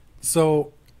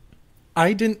 So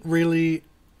I didn't really...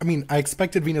 I mean, I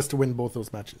expected Venus to win both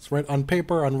those matches, right? On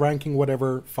paper, on ranking,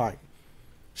 whatever, fine.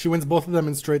 She wins both of them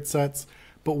in straight sets.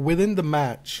 But within the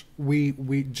match,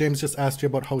 James just asked you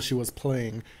about how she was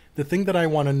playing. The thing that I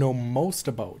want to know most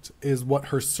about is what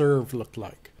her serve looked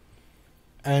like.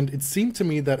 And it seemed to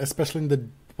me that, especially in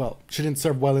well, she didn't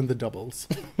serve well in the doubles,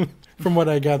 from what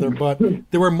I gather. But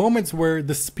there were moments where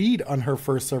the speed on her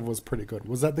first serve was pretty good.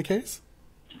 Was that the case?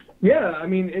 Yeah, I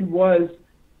mean, it was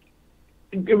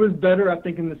better, I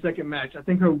think, in the second match. I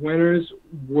think her winners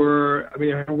were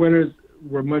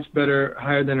much better,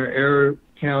 higher than her error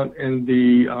count in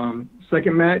the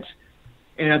second match.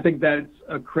 And I think that's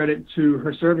a credit to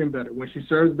her serving better. When she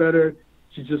serves better,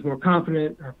 she's just more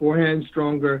confident, her forehand's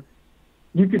stronger.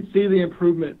 You could see the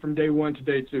improvement from day one to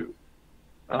day two.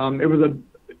 It was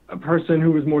a person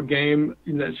who was more game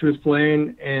that she was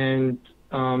playing, and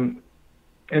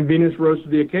Venus rose to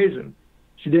the occasion.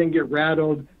 She didn't get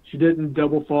rattled. She didn't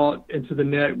double fault into the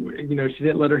net. You know, she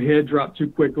didn't let her head drop too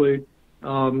quickly,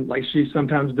 like she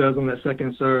sometimes does on that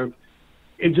second serve.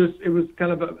 It was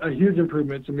kind of a huge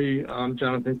improvement to me,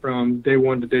 Jonathan, from day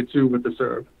one to day two with the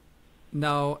serve.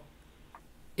 Now,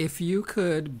 if you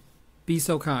could be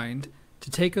so kind to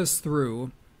take us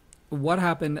through what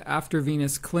happened after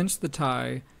Venus clinched the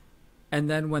tie, and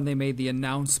then when they made the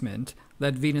announcement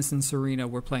that Venus and Serena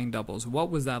were playing doubles.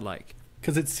 What was that like?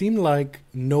 Because it seemed like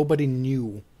nobody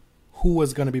knew who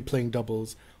was going to be playing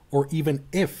doubles, or even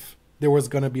if there was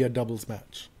going to be a doubles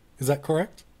match. Is that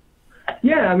correct?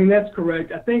 Yeah, I mean, that's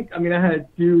correct. I had a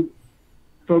few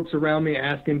folks around me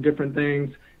asking different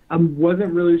things. I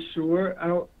wasn't really sure.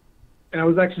 And I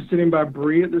was actually sitting by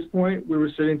Bree at this point. We were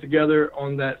sitting together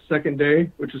on that second day,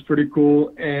 which was pretty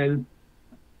cool. And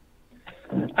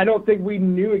I don't think we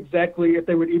knew exactly if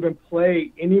they would even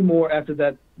play anymore after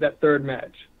that third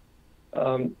match.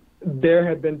 There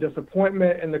had been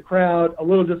disappointment in the crowd, a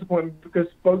little disappointment because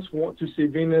folks want to see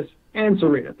Venus and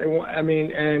Serena.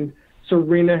 And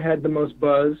Serena had the most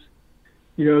buzz.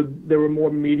 You know, there were more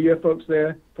media folks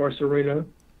there for Serena.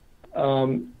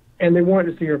 And they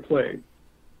wanted to see her play.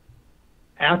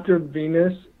 After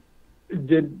Venus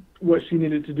did what she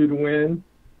needed to do to win,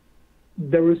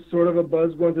 there was sort of a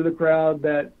buzz going through the crowd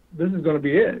that this is going to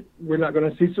be it. We're not going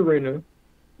to see Serena.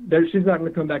 She's not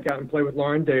going to come back out and play with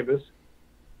Lauren Davis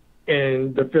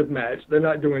in the fifth match. They're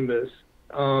not doing this.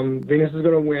 Venus is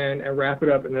going to win and wrap it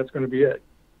up, and that's going to be it.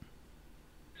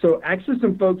 So actually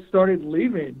some folks started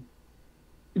leaving,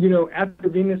 you know, after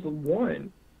Venus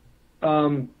won,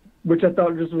 which I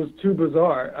thought just was too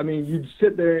bizarre. I mean, you'd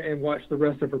sit there and watch the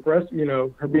rest of her press, you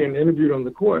know, her being interviewed on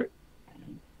the court.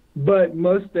 But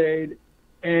most stayed,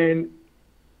 and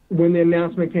when the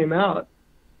announcement came out,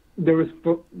 there was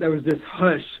this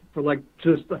hush for like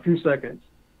just a few seconds,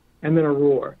 and then a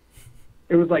roar.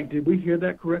 It was like, did we hear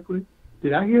that correctly?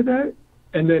 Did I hear that?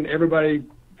 And then everybody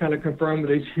kind of confirmed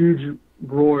with these huge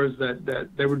roars that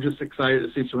they were just excited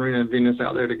to see Serena and Venus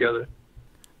out there together.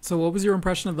 So what was your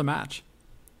impression of the match?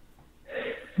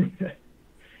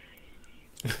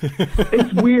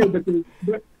 It's weird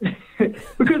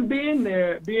because being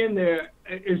there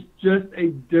is just a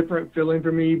different feeling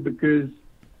for me, because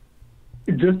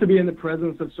just to be in the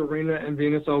presence of Serena and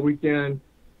Venus all weekend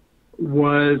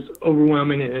was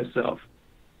overwhelming in itself.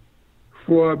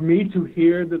 For me to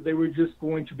hear that they were just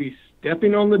going to be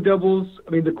stepping on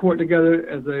the court together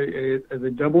as a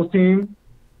doubles team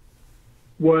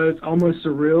was almost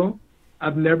surreal.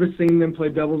 I've never seen them play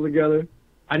doubles together.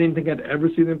 I didn't think I'd ever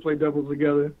see them play doubles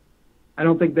together. I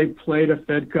don't think they played a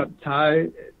Fed Cup tie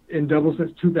in doubles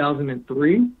since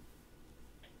 2003.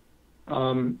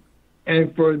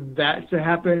 And for that to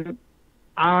happen,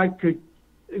 I could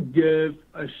give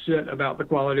a shit about the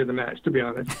quality of the match, to be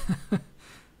honest.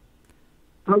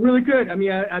 I really could. I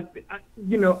mean,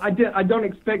 I don't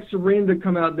expect Serena to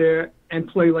come out there and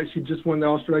play like she just won the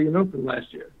Australian Open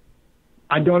last year.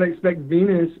 I don't expect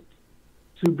Venus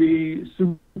to be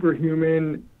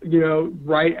superhuman, you know,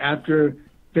 right after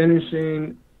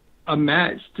finishing a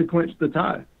match to clinch the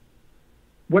tie.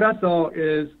 What I saw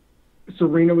is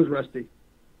Serena was rusty.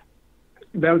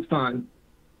 That was fine.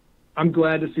 I'm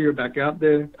glad to see her back out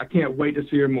there. I can't wait to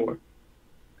see her more.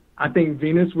 I think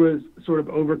Venus was sort of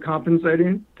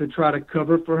overcompensating to try to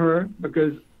cover for her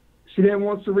because she didn't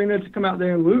want Serena to come out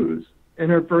there and lose in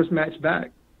her first match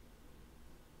back.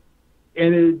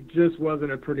 And it just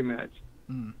wasn't a pretty match.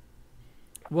 Mm.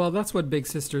 Well, that's what big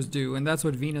sisters do, and that's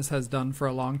what Venus has done for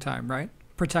a long time, right?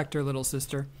 Protect her little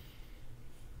sister.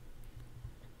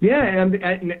 Yeah,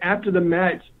 and after the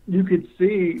match, you could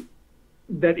see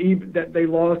that they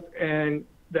lost and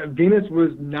that Venus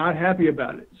was not happy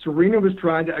about it. Serena was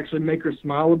trying to actually make her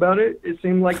smile about it, it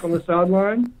seemed like, on the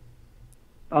sideline.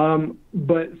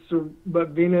 But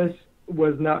Venus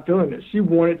was not feeling it. She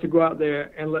wanted to go out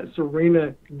there and let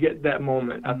Serena get that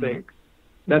moment, I think.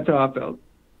 That's how I felt.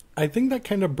 I think that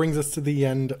kind of brings us to the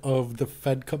end of the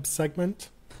Fed Cup segment.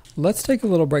 Let's take a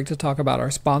little break to talk about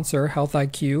our sponsor, Health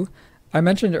IQ. I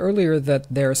mentioned earlier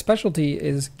that their specialty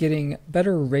is getting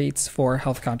better rates for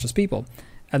health-conscious people.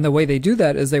 And the way they do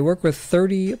that is they work with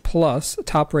 30-plus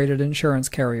top-rated insurance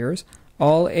carriers,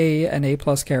 all A and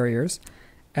A-plus carriers,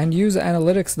 and use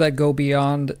analytics that go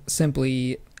beyond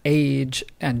simply age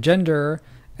and gender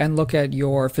and look at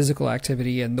your physical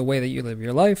activity and the way that you live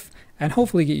your life and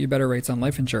hopefully get you better rates on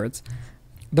life insurance.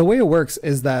 The way it works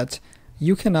is that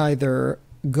you can either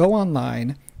go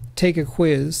online, take a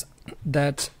quiz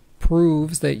that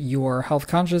proves that you're health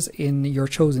conscious in your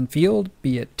chosen field,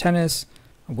 be it tennis,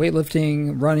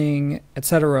 weightlifting, running,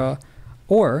 etc.,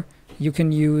 or you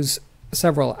can use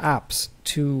several apps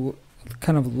to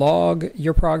kind of log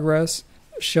your progress,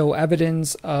 show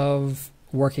evidence of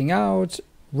working out,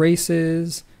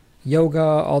 races, yoga,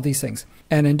 all these things.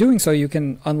 And in doing so, you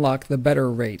can unlock the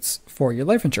better rates for your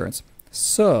life insurance.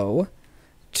 So,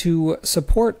 to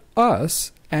support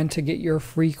us and to get your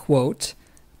free quote,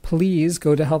 please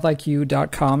go to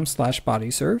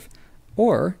healthiq.com/bodyserve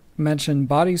or mention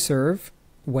bodyserve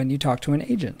when you talk to an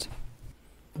agent.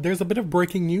 There's a bit of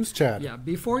breaking news, Chad. Yeah,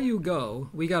 before you go,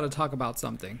 we got to talk about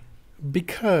something.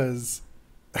 Because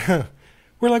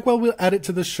we're like, well, we'll add it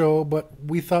to the show, but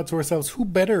we thought to ourselves, who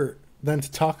better than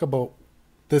to talk about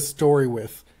this story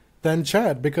with than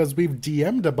Chad? Because we've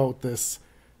DM'd about this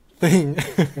thing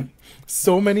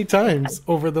so many times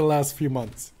over the last few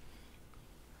months.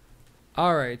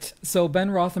 All right, so Ben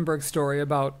Rothenberg's story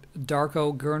about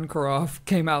Darko Gernkarov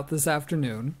came out this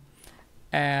afternoon.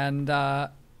 And,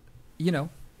 the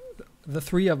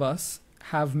three of us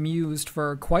have mused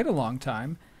for quite a long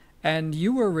time. And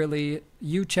you,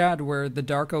 Chad, were the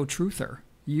Darko truther.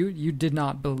 You did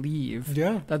not believe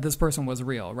that this person was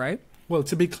real, right? Well,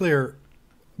 to be clear,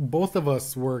 both of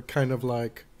us were kind of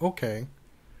like, okay.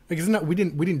 Like, we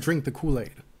didn't drink the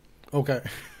Kool-Aid. Okay.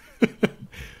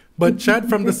 But Chad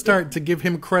from the start, to give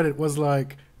him credit, was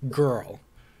like, girl.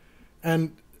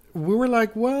 And we were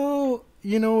like, well,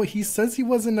 he says he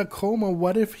was in a coma.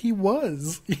 What if he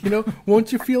was?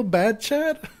 Won't you feel bad,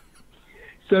 Chad?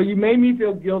 So you made me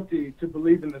feel guilty to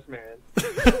believe in this man.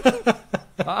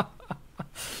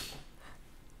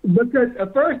 Because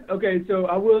at first, okay, so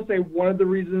I will say one of the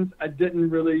reasons I didn't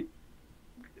really...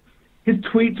 His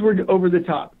tweets were over the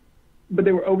top, but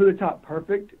they were over the top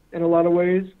perfect in a lot of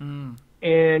ways. Mm.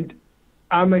 And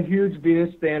I'm a huge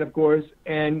Venus fan, of course,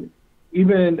 and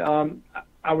even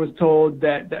I was told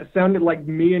that sounded like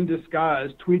me in disguise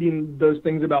tweeting those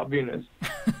things about Venus.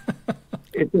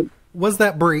 Was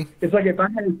that Brie? It's like if I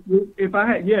had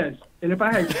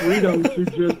freedom to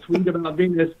just tweet about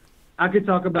Venus, I could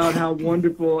talk about how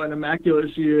wonderful and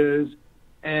immaculate she is,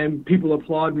 and people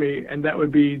applaud me, and that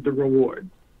would be the reward.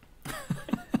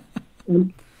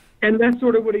 and that's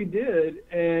sort of what he did.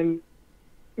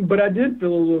 But I did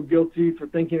feel a little guilty for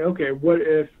thinking, okay, what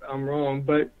if I'm wrong?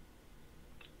 But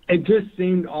it just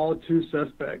seemed all too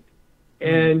suspect.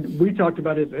 And we talked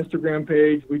about his Instagram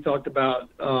page. We talked about,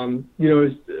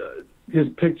 his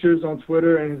pictures on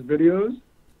Twitter and his videos.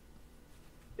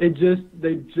 They just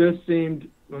seemed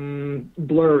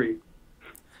blurry.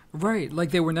 Right,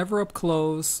 like they were never up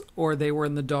close or they were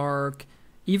in the dark.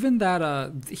 Even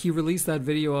that he released that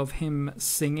video of him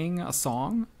singing a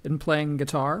song and playing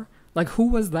guitar. Like, who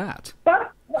was that?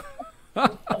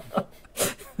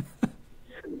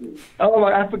 Oh,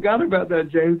 I forgot about that,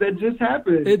 James. That just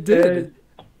happened. It did.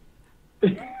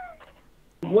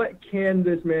 What can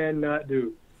this man not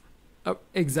do?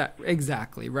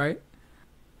 Exactly, right?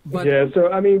 But yeah,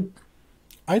 so, I mean...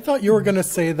 I thought you were going to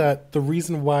say that the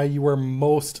reason why you were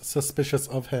most suspicious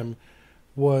of him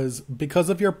was because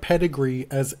of your pedigree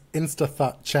as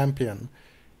InstaThought champion.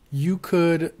 You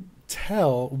could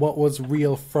tell what was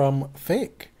real from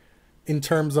fake in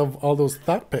terms of all those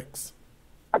thought pics.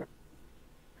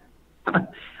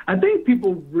 I think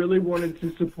people really wanted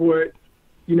to support,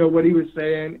 what he was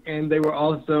saying, and they were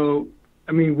also,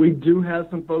 we do have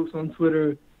some folks on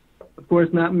Twitter, of course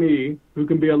not me, who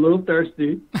can be a little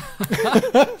thirsty.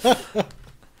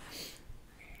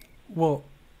 Well,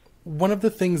 one of the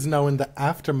things now in the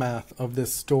aftermath of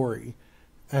this story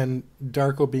and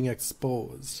Darko being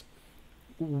exposed,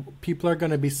 people are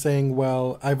going to be saying,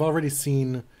 well, I've already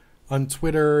seen on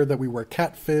Twitter that we were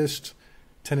catfished,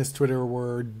 tennis Twitter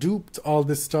were duped, all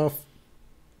this stuff.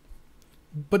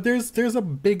 But there's a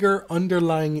bigger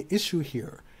underlying issue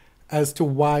here as to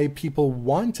why people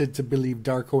wanted to believe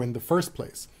Darko in the first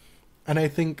place. And I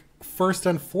think first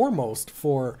and foremost,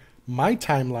 for my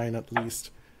timeline at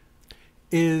least,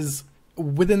 is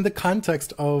within the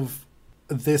context of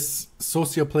this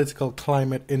socio-political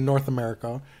climate in North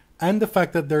America and the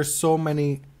fact that there's so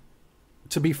many,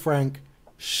 to be frank,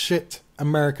 shit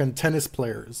American tennis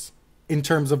players in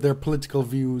terms of their political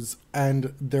views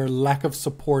and their lack of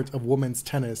support of women's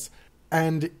tennis.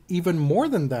 And even more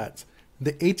than that,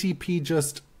 the ATP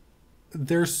just,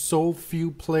 there's so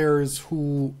few players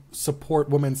who support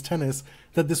women's tennis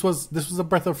that this was a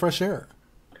breath of fresh air.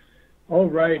 Oh,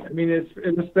 right. I mean, it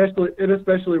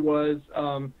especially was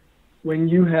when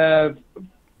you have,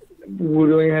 we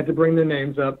don't even have to bring their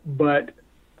names up, but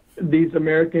these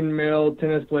American male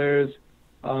tennis players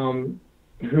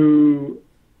who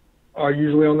are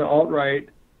usually on the alt-right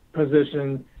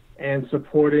position and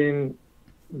supporting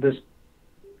this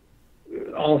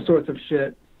all sorts of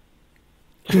shit.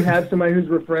 To have somebody who's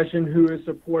refreshing, who is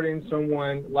supporting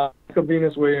someone like a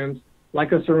Venus Williams,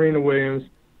 like a Serena Williams,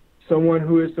 someone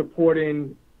who is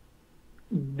supporting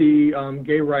the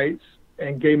gay rights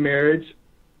and gay marriage.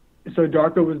 So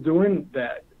Darko was doing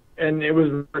that, and it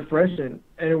was refreshing,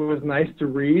 and it was nice to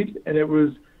read, and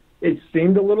it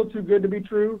seemed a little too good to be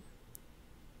true,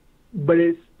 but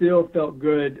it still felt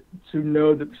good to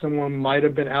know that someone might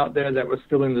have been out there that was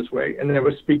feeling this way and that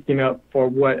was speaking up for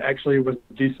what actually was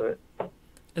decent.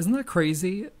 Isn't that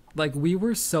crazy? Like, we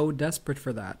were so desperate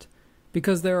for that.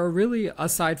 Because there are really,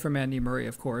 aside from Andy Murray,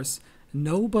 of course,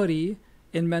 nobody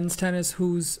in men's tennis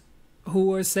who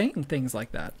are saying things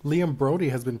like that. Liam Brody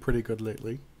has been pretty good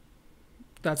lately.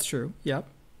 That's true, yep.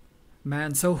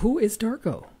 Man, so who is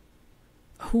Darko?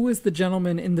 Who is the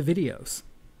gentleman in the videos?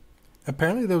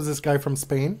 Apparently there was this guy from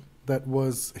Spain that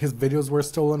his videos were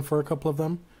stolen for a couple of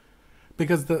them.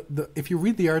 Because if you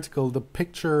read the article, the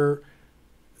picture,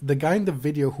 the guy in the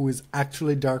video who is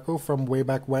actually Darko from way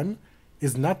back when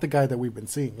is not the guy that we've been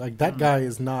seeing. Like, that guy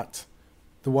is not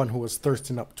the one who was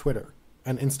thirsting up Twitter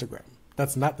and Instagram.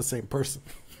 That's not the same person.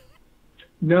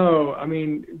 No, I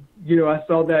mean, I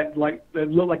saw that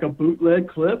it looked like a bootleg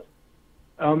clip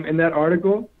in that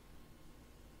article,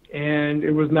 and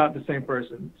it was not the same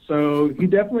person. So he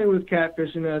definitely was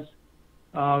catfishing us.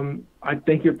 I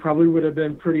think it probably would have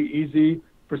been pretty easy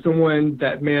for someone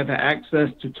that may have had access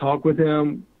to talk with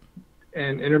him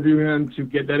and interview him to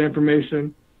get that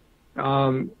information.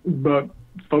 But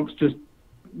folks just,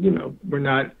 were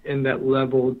not in that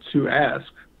level to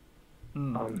ask.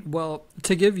 Well,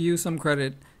 to give you some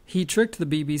credit, he tricked the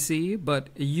BBC, but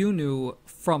you knew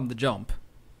from the jump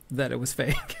that it was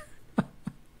fake.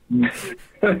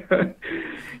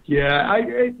 Yeah,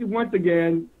 I once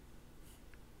again,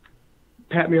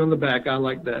 pat me on the back. I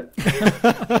like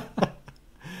that.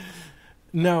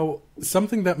 Now,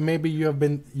 something that maybe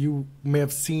you may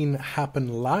have seen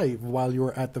happen live while you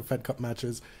were at the Fed Cup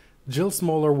matches, Jill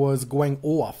Smoller was going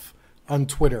off on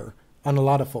Twitter on a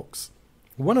lot of folks.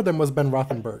 One of them was Ben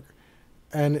Rothenberg.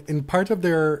 And in part of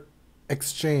their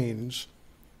exchange,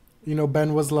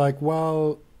 Ben was like,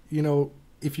 well,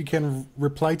 if you can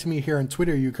reply to me here on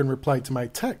Twitter, you can reply to my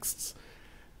texts.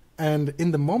 And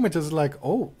in the moment, it's like,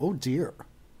 oh dear.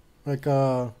 Like,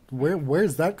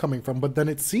 where's that coming from? But then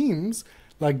it seems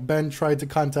like Ben tried to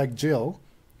contact Jill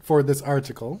for this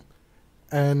article,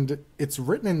 and it's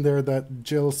written in there that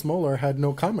Jill Smoller had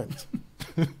no comment.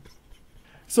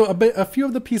 So a few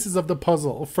of the pieces of the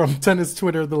puzzle from tennis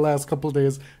Twitter the last couple of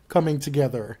days coming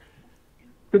together.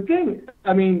 The thing,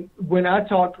 I mean, when I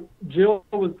talked, Jill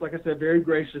was, like I said, very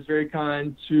gracious, very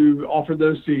kind to offer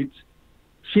those seats.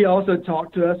 She also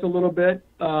talked to us a little bit,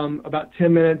 about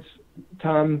 10 minutes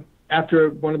time after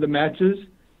one of the matches.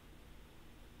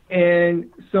 And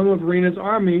some of Rena's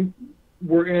army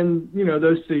were in,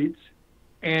 those seats.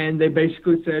 And they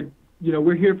basically said,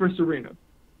 we're here for Serena.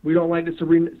 We don't like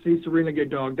to see Serena get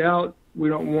dogged out. We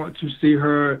don't want to see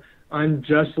her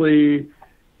unjustly,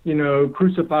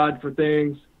 crucified for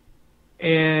things.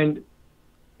 And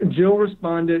Jill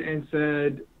responded and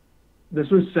said, this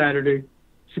was Saturday.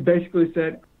 She basically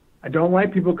said, I don't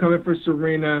like people coming for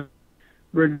Serena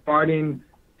regarding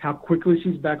how quickly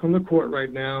she's back on the court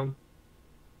right now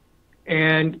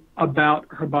and about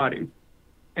her body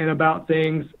and about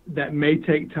things that may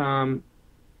take time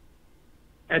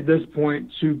at this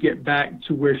point to get back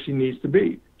to where she needs to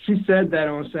be. She said that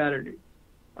on Saturday.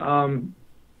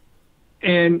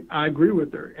 And I agree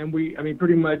with her. And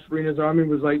pretty much Rena's Army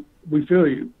was like, we feel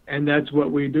you. And that's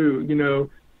what we do.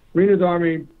 Rena's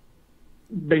Army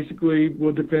basically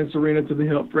will defend Serena to the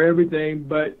hilt for everything.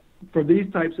 But for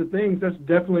these types of things, that's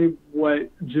definitely what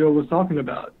Jill was talking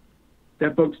about.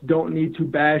 That folks don't need to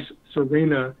bash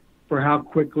Serena for how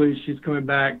quickly she's coming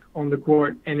back on the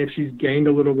court and if she's gained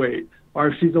a little weight or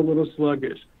if she's a little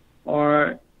sluggish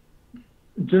or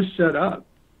just shut up.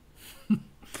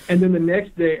 And then the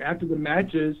next day after the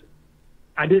matches,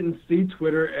 I didn't see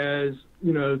Twitter as,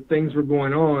 things were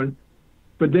going on.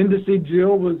 But then to see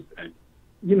Jill was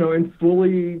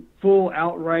in full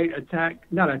outright attack,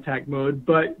 not attack mode,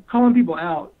 but calling people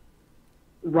out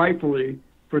rightfully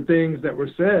for things that were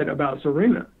said about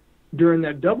Serena during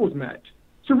that doubles match.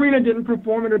 Serena didn't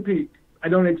perform at her peak.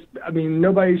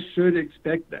 Nobody should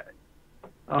expect that.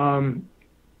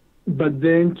 But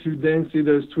then to see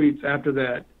those tweets after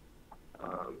that,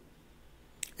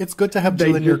 it's good to have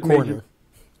Jill in your corner.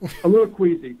 A little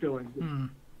queasy feeling.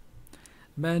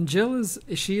 Man, Jill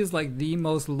is like the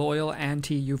most loyal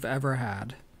auntie you've ever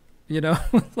had.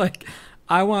 Like,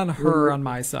 I want her on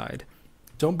my side.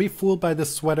 Don't be fooled by the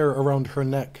sweater around her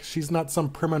neck. She's not some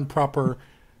prim and proper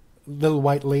little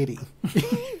white lady.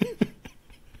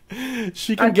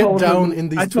 She can get down in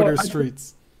these Twitter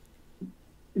streets.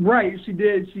 Right, she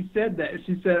did. She said that.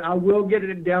 She said, I will get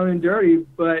it down and dirty,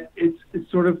 but it's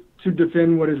sort of to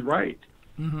defend what is right.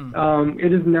 Mm-hmm.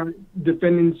 It is not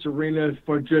defending Serena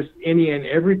for just any and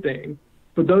everything,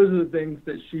 but those are the things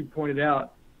that she pointed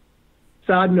out.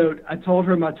 Side note, I told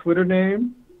her my Twitter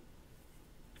name,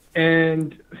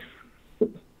 and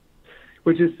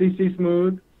which is CC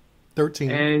Smooth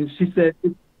 13, and she said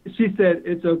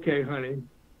it's okay, honey.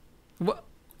 What?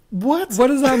 What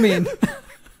does that mean?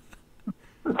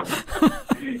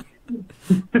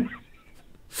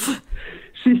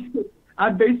 I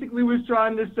basically was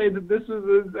trying to say that this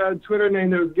was a Twitter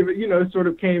name that was given, sort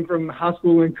of came from high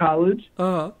school and college.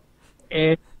 Uh-huh.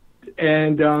 And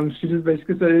she just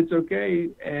basically said it's okay,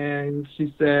 and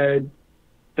she said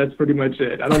that's pretty much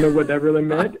it. I don't know what that really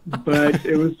meant, but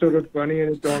it was sort of funny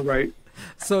and it's all right.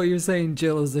 So you're saying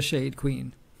Jill is the shade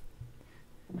queen?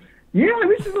 Yeah,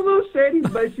 she's a little shady,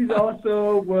 but she's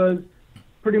also was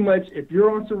pretty much, if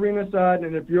you're on Serena's side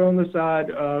and if you're on the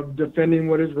side of defending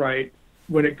what is right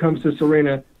when it comes to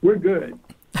Serena, we're good.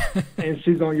 And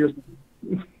she's on your side.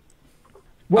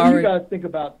 What do you guys think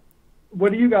about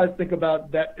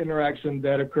that interaction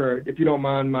that occurred, if you don't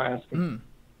mind my asking?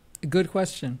 Good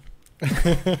question.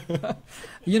 I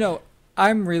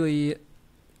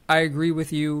agree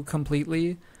with you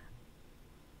completely.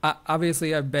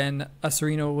 Obviously, I've been a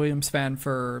Serena Williams fan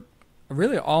for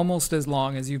really almost as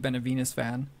long as you've been a Venus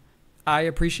fan. I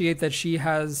appreciate that she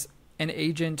has an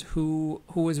agent who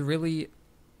is really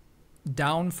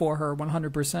down for her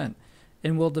 100%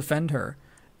 and will defend her.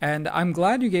 And I'm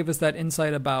glad you gave us that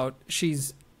insight about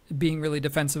she's being really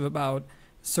defensive about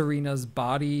Serena's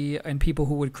body and people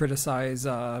who would criticize,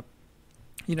 her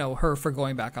for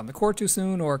going back on the court too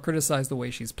soon or criticize the way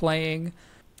she's playing.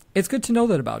 It's good to know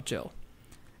that about Jill.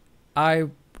 I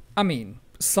mean,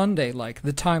 Sunday,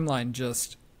 the timeline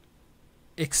just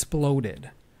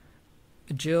exploded.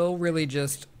 Jill really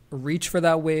just reached for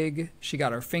that wig. She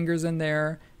got her fingers in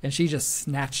there and she just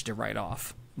snatched it right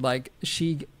off.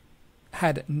 She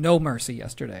had no mercy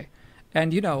yesterday.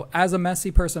 And, as a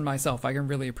messy person myself, I can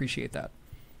really appreciate that.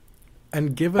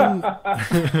 And given...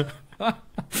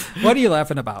 What are you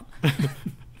laughing about?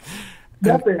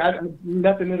 Nothing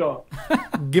at all.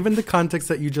 Given the context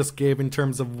that you just gave in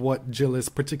terms of what Jill is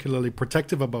particularly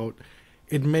protective about,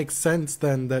 it makes sense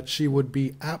then that she would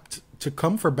be apt to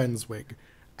come for Ben's wig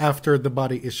after the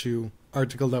body issue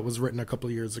article that was written a couple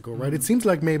of years ago, right? Mm-hmm. It seems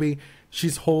like maybe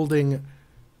she's holding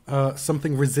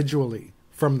something residually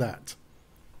from that.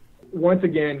 Once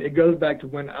again, it goes back to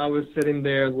when I was sitting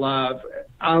there live.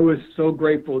 I was so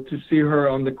grateful to see her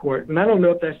on the court. And I don't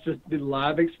know if that's just the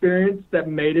live experience that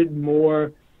made it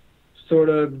more sort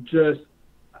of just,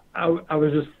 I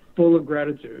was just full of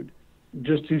gratitude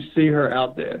just to see her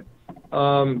out there.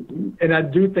 And I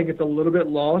do think it's a little bit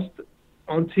lost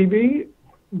on TV,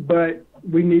 but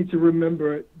we need to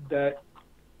remember that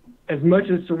as much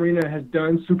as Serena has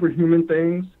done superhuman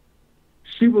things,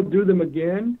 she will do them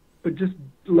again, but just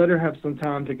let her have some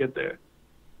time to get there.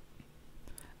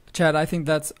 Chad, I think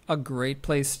that's a great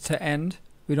place to end.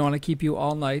 We don't want to keep you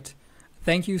all night.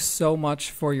 Thank you so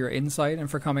much for your insight and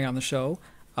for coming on the show.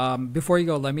 Before you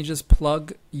go, let me just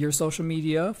plug your social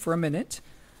media for a minute.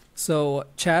 So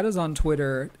Chad is on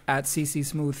Twitter at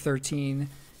ccsmooth13.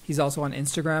 He's also on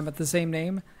Instagram at the same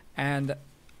name. And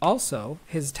also,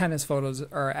 his tennis photos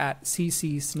are at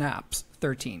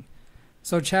ccsnaps13.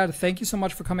 So Chad, thank you so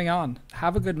much for coming on.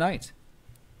 Have a good night.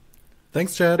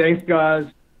 Thanks, Chad. Thanks, guys.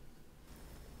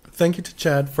 Thank you to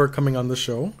Chad for coming on the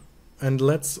show. And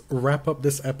let's wrap up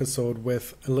this episode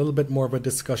with a little bit more of a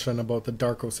discussion about the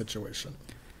Darko situation.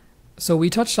 So we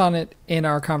touched on it in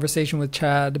our conversation with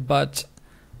Chad, but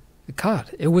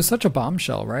God, it was such a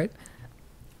bombshell, right?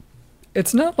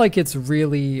 It's not like it's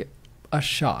really a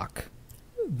shock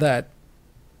that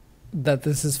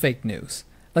this is fake news.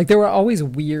 There were always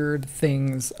weird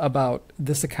things about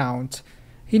this account.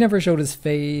 He never showed his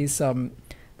face.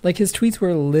 His tweets were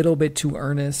a little bit too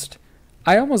earnest.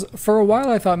 for a while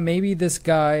I thought maybe this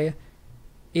guy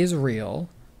is real,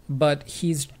 but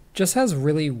he's just has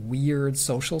really weird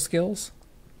social skills.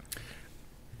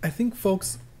 I think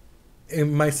folks,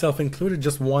 and myself included,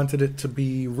 just wanted it to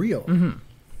be real,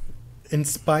 in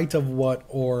spite of what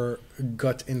our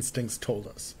gut instincts told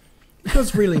us.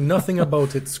 Because really, nothing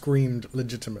about it screamed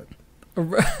legitimate.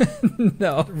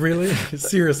 No. Really?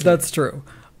 Seriously. That's true.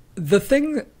 The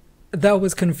thing that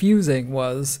was confusing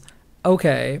was,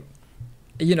 okay,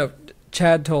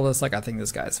 Chad told us, like, I think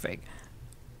this guy's fake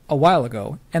a while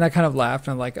ago. And I kind of laughed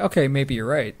and I'm like, okay, maybe you're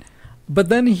right. But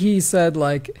then he said,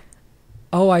 like,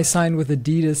 oh, I signed with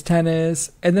Adidas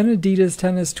Tennis. And then Adidas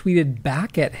Tennis tweeted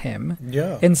back at him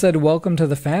and said, welcome to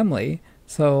the family.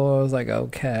 So I was like,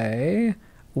 okay,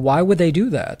 why would they do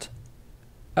that?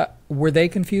 Were they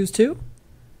confused too?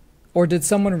 Or did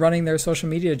someone running their social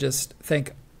media just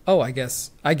think, oh, I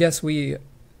guess we,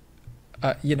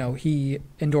 he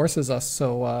endorses us,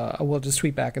 so we'll just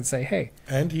tweet back and say, hey.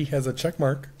 And he has a check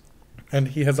mark, and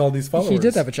he has all these followers. He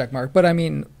did have a check mark, but I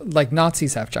mean, like,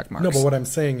 Nazis have check marks. No, but what I'm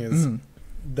saying is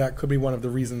that could be one of the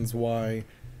reasons why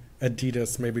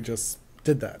Adidas maybe just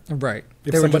did that. Right.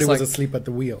 If somebody was asleep at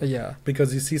the wheel. Yeah.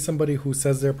 Because you see somebody who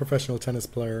says they're a professional tennis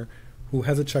player, who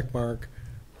has a check mark,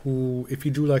 who, if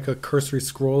you do like a cursory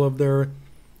scroll of their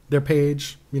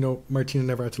page,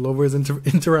 Martina Navratilova is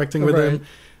interacting with him.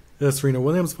 Serena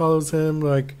Williams follows him.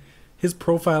 Like, his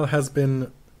profile has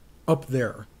been up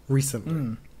there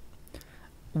recently.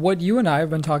 What you and I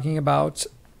have been talking about,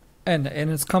 and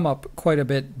it's come up quite a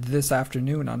bit this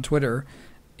afternoon on Twitter,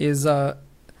 is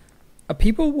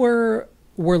people were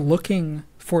looking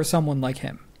for someone like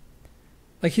him.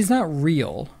 Like, he's not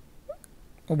real.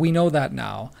 We know that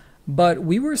now. But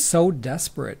we were so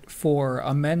desperate for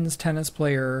a men's tennis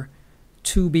player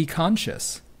to be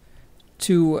conscious,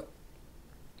 to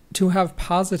have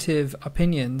positive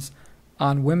opinions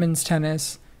on women's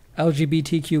tennis,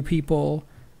 LGBTQ people.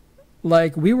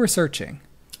 Like, we were searching.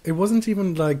 It wasn't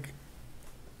even like,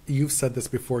 you've said this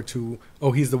before too,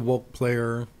 oh, he's the woke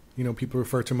player, people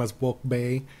refer to him as woke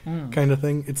bae kind of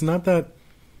thing. It's not that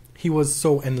he was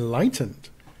so enlightened.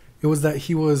 It was that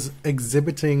he was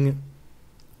exhibiting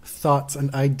thoughts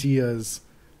and ideas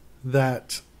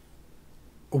that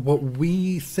what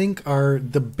we think are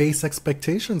the base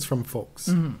expectations from folks.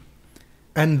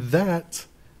 And that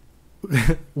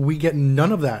we get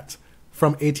none of that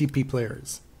from ATP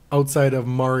players outside of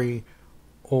Norrie,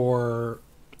 or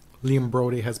Liam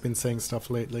Brody has been saying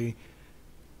stuff lately,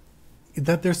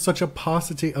 that there's such a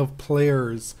paucity of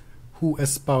players who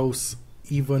espouse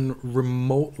even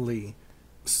remotely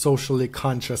socially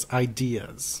conscious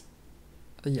ideas.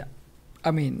 Yeah. I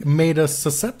mean, made us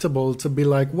susceptible to be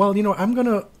like, well, I'm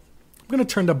gonna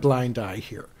turn a blind eye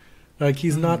here. Like,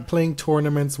 he's not playing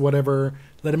tournaments, whatever.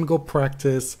 Let him go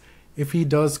practice. If he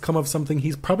does come up something,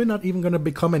 he's probably not even gonna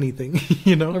become anything,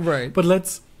 Right. But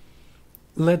let's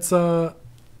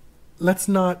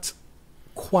not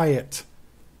quiet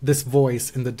this voice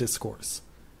in the discourse.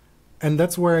 And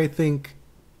that's where I think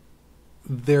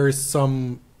there's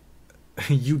some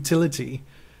utility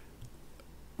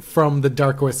from the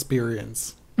Darko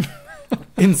experience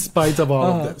in spite of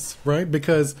all of this, right?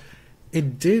 Because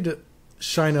it did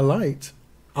shine a light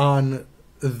on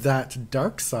that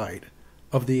dark side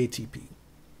of the ATP.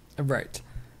 Right.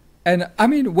 And I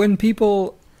mean, when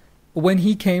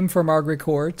he came for Margaret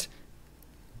Court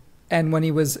and when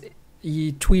he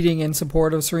tweeting in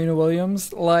support of Serena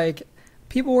Williams, like,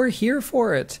 people were here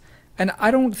for it. And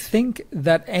I don't think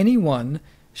that anyone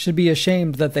should be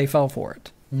ashamed that they fell for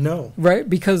it. No. Right?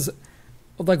 Because,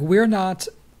 like, we're not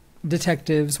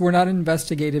detectives. We're not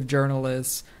investigative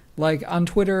journalists. Like, on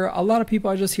Twitter, a lot of people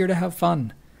are just here to have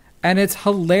fun. And it's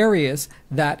hilarious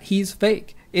that he's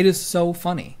fake. It is so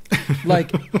funny.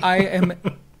 Like,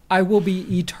 I will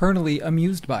be eternally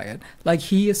amused by it. Like,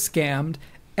 he has scammed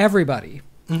everybody.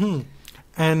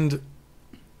 And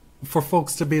for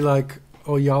folks to be like,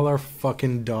 oh, y'all are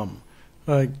fucking dumb.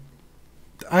 Like,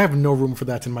 I have no room for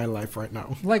that in my life right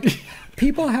now. Like,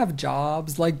 people have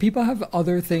jobs. Like, people have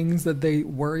other things that they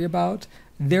worry about.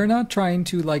 They're not trying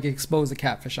to, like, expose a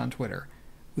catfish on Twitter.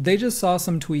 They just saw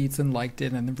some tweets and liked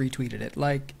it and then retweeted it.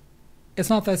 Like, it's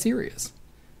not that serious.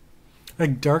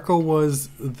 Like, Darko was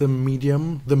the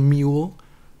medium, the mule,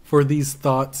 for these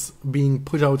thoughts being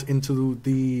put out into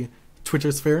the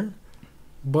Twitter sphere.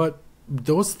 But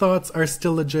those thoughts are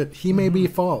still legit. He may be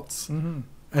false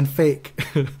and fake.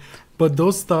 But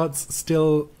those thoughts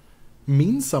still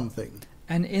mean something.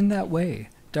 And in that way,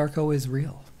 Darko is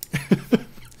real.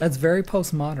 That's very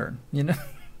postmodern,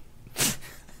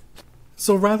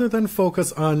 So rather than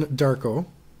focus on Darko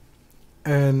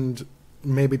and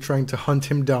maybe trying to hunt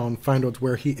him down, find out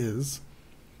where he is.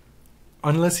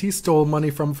 Unless he stole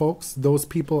money from folks, those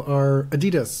people are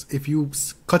Adidas. If you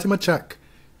cut him a check,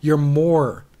 you're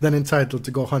more than entitled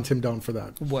to go hunt him down for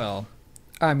that. Well,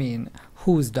 I mean,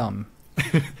 who's dumb?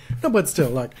 No, but still,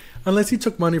 like, unless he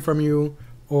took money from you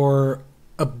or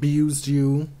abused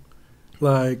you,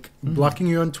 like, blocking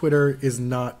you on Twitter is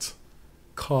not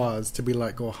cause to be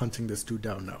like, go hunting this dude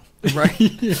down now. Right.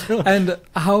 You know? And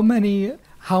how many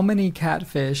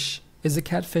catfish, is it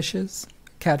catfishes?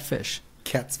 Catfish.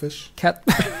 Catsfish.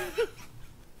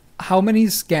 How many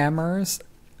scammers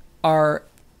are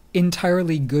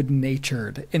entirely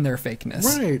good-natured in their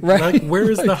fakeness? Right. Right. Like,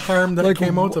 where is the harm that like,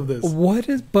 came out of this? What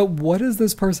is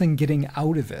this person getting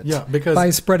out of it? Yeah, because by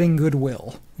spreading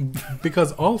goodwill.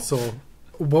 Because also,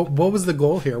 what was the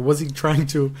goal here? Was he trying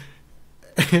to?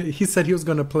 He said he was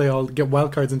going to get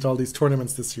wild cards into all these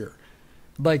tournaments this year.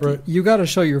 Like, right. You got to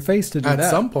show your face to do that. At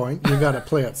some point, you got to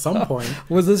play at some point.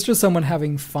 Was this just someone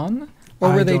having fun?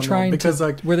 Or were they trying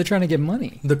to get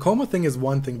money? The coma thing is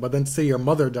one thing, but then say your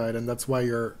mother died and that's why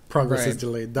your progress is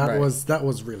delayed. That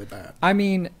was really bad. I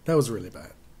mean, that was really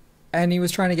bad. And he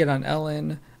was trying to get on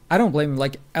Ellen. I don't blame him.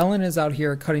 Like, Ellen is out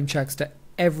here cutting checks to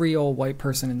every old white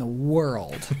person in the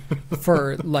world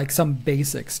for like some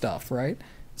basic stuff, right?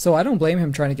 So I don't blame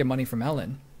him trying to get money from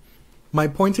Ellen. My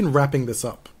point in wrapping this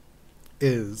up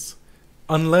is,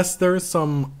 unless there's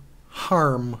some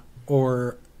harm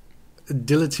or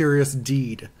deleterious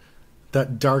deed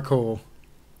that Darko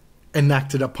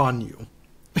enacted upon you,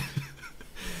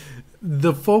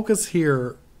 the focus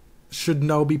here should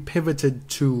now be pivoted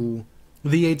to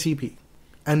the ATP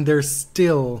and their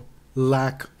still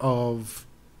lack of,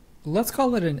 let's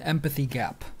call it an empathy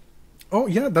gap. Oh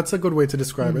yeah, that's a good way to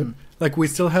describe it. Like, we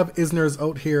still have Isner's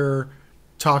out here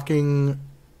talking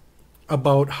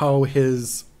about how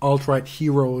his alt-right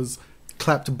heroes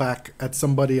clapped back at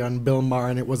somebody on Bill Maher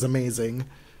and it was amazing.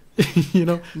 You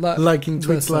know, liking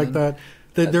tweets like that.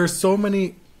 There are so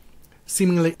many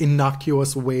seemingly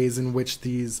innocuous ways in which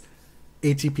these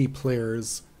ATP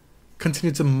players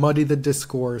continue to muddy the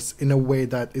discourse in a way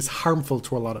that is harmful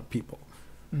to a lot of people.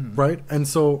 Right? And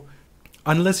so,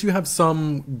 unless you have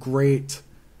some great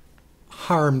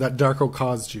harm that Darko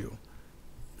caused you,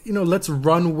 you know, let's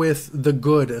run with the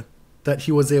good that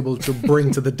he was able to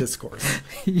bring to the discourse.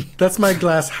 That's my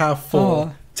glass half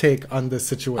full take on this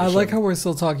situation. I like how we're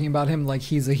still talking about him like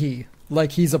he's a he.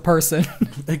 Like he's a person.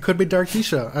 It could be Dark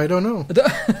Isha. I don't know.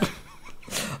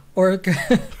 Or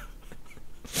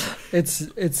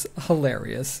it's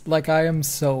hilarious. Like, I am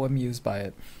so amused by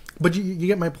it. But you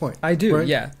get my point. I do, right?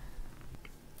 yeah.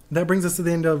 That brings us to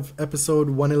the end of episode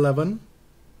 111.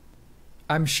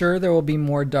 I'm sure there will be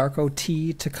more Darko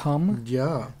tea to come.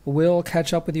 Yeah. We'll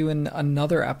catch up with you in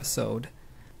another episode.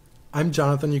 I'm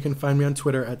Jonathan. You can find me on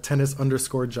Twitter at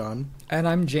tennis_John. And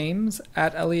I'm James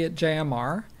at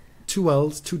ElliotJMR. 2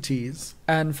 L's, 2 T's.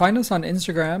 And find us on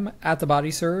Instagram at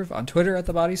TheBodyServe, on Twitter at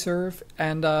TheBodyServe,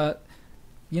 and,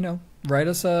 write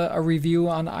us a review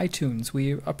on iTunes.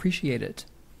 We appreciate it.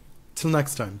 Till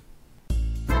next time.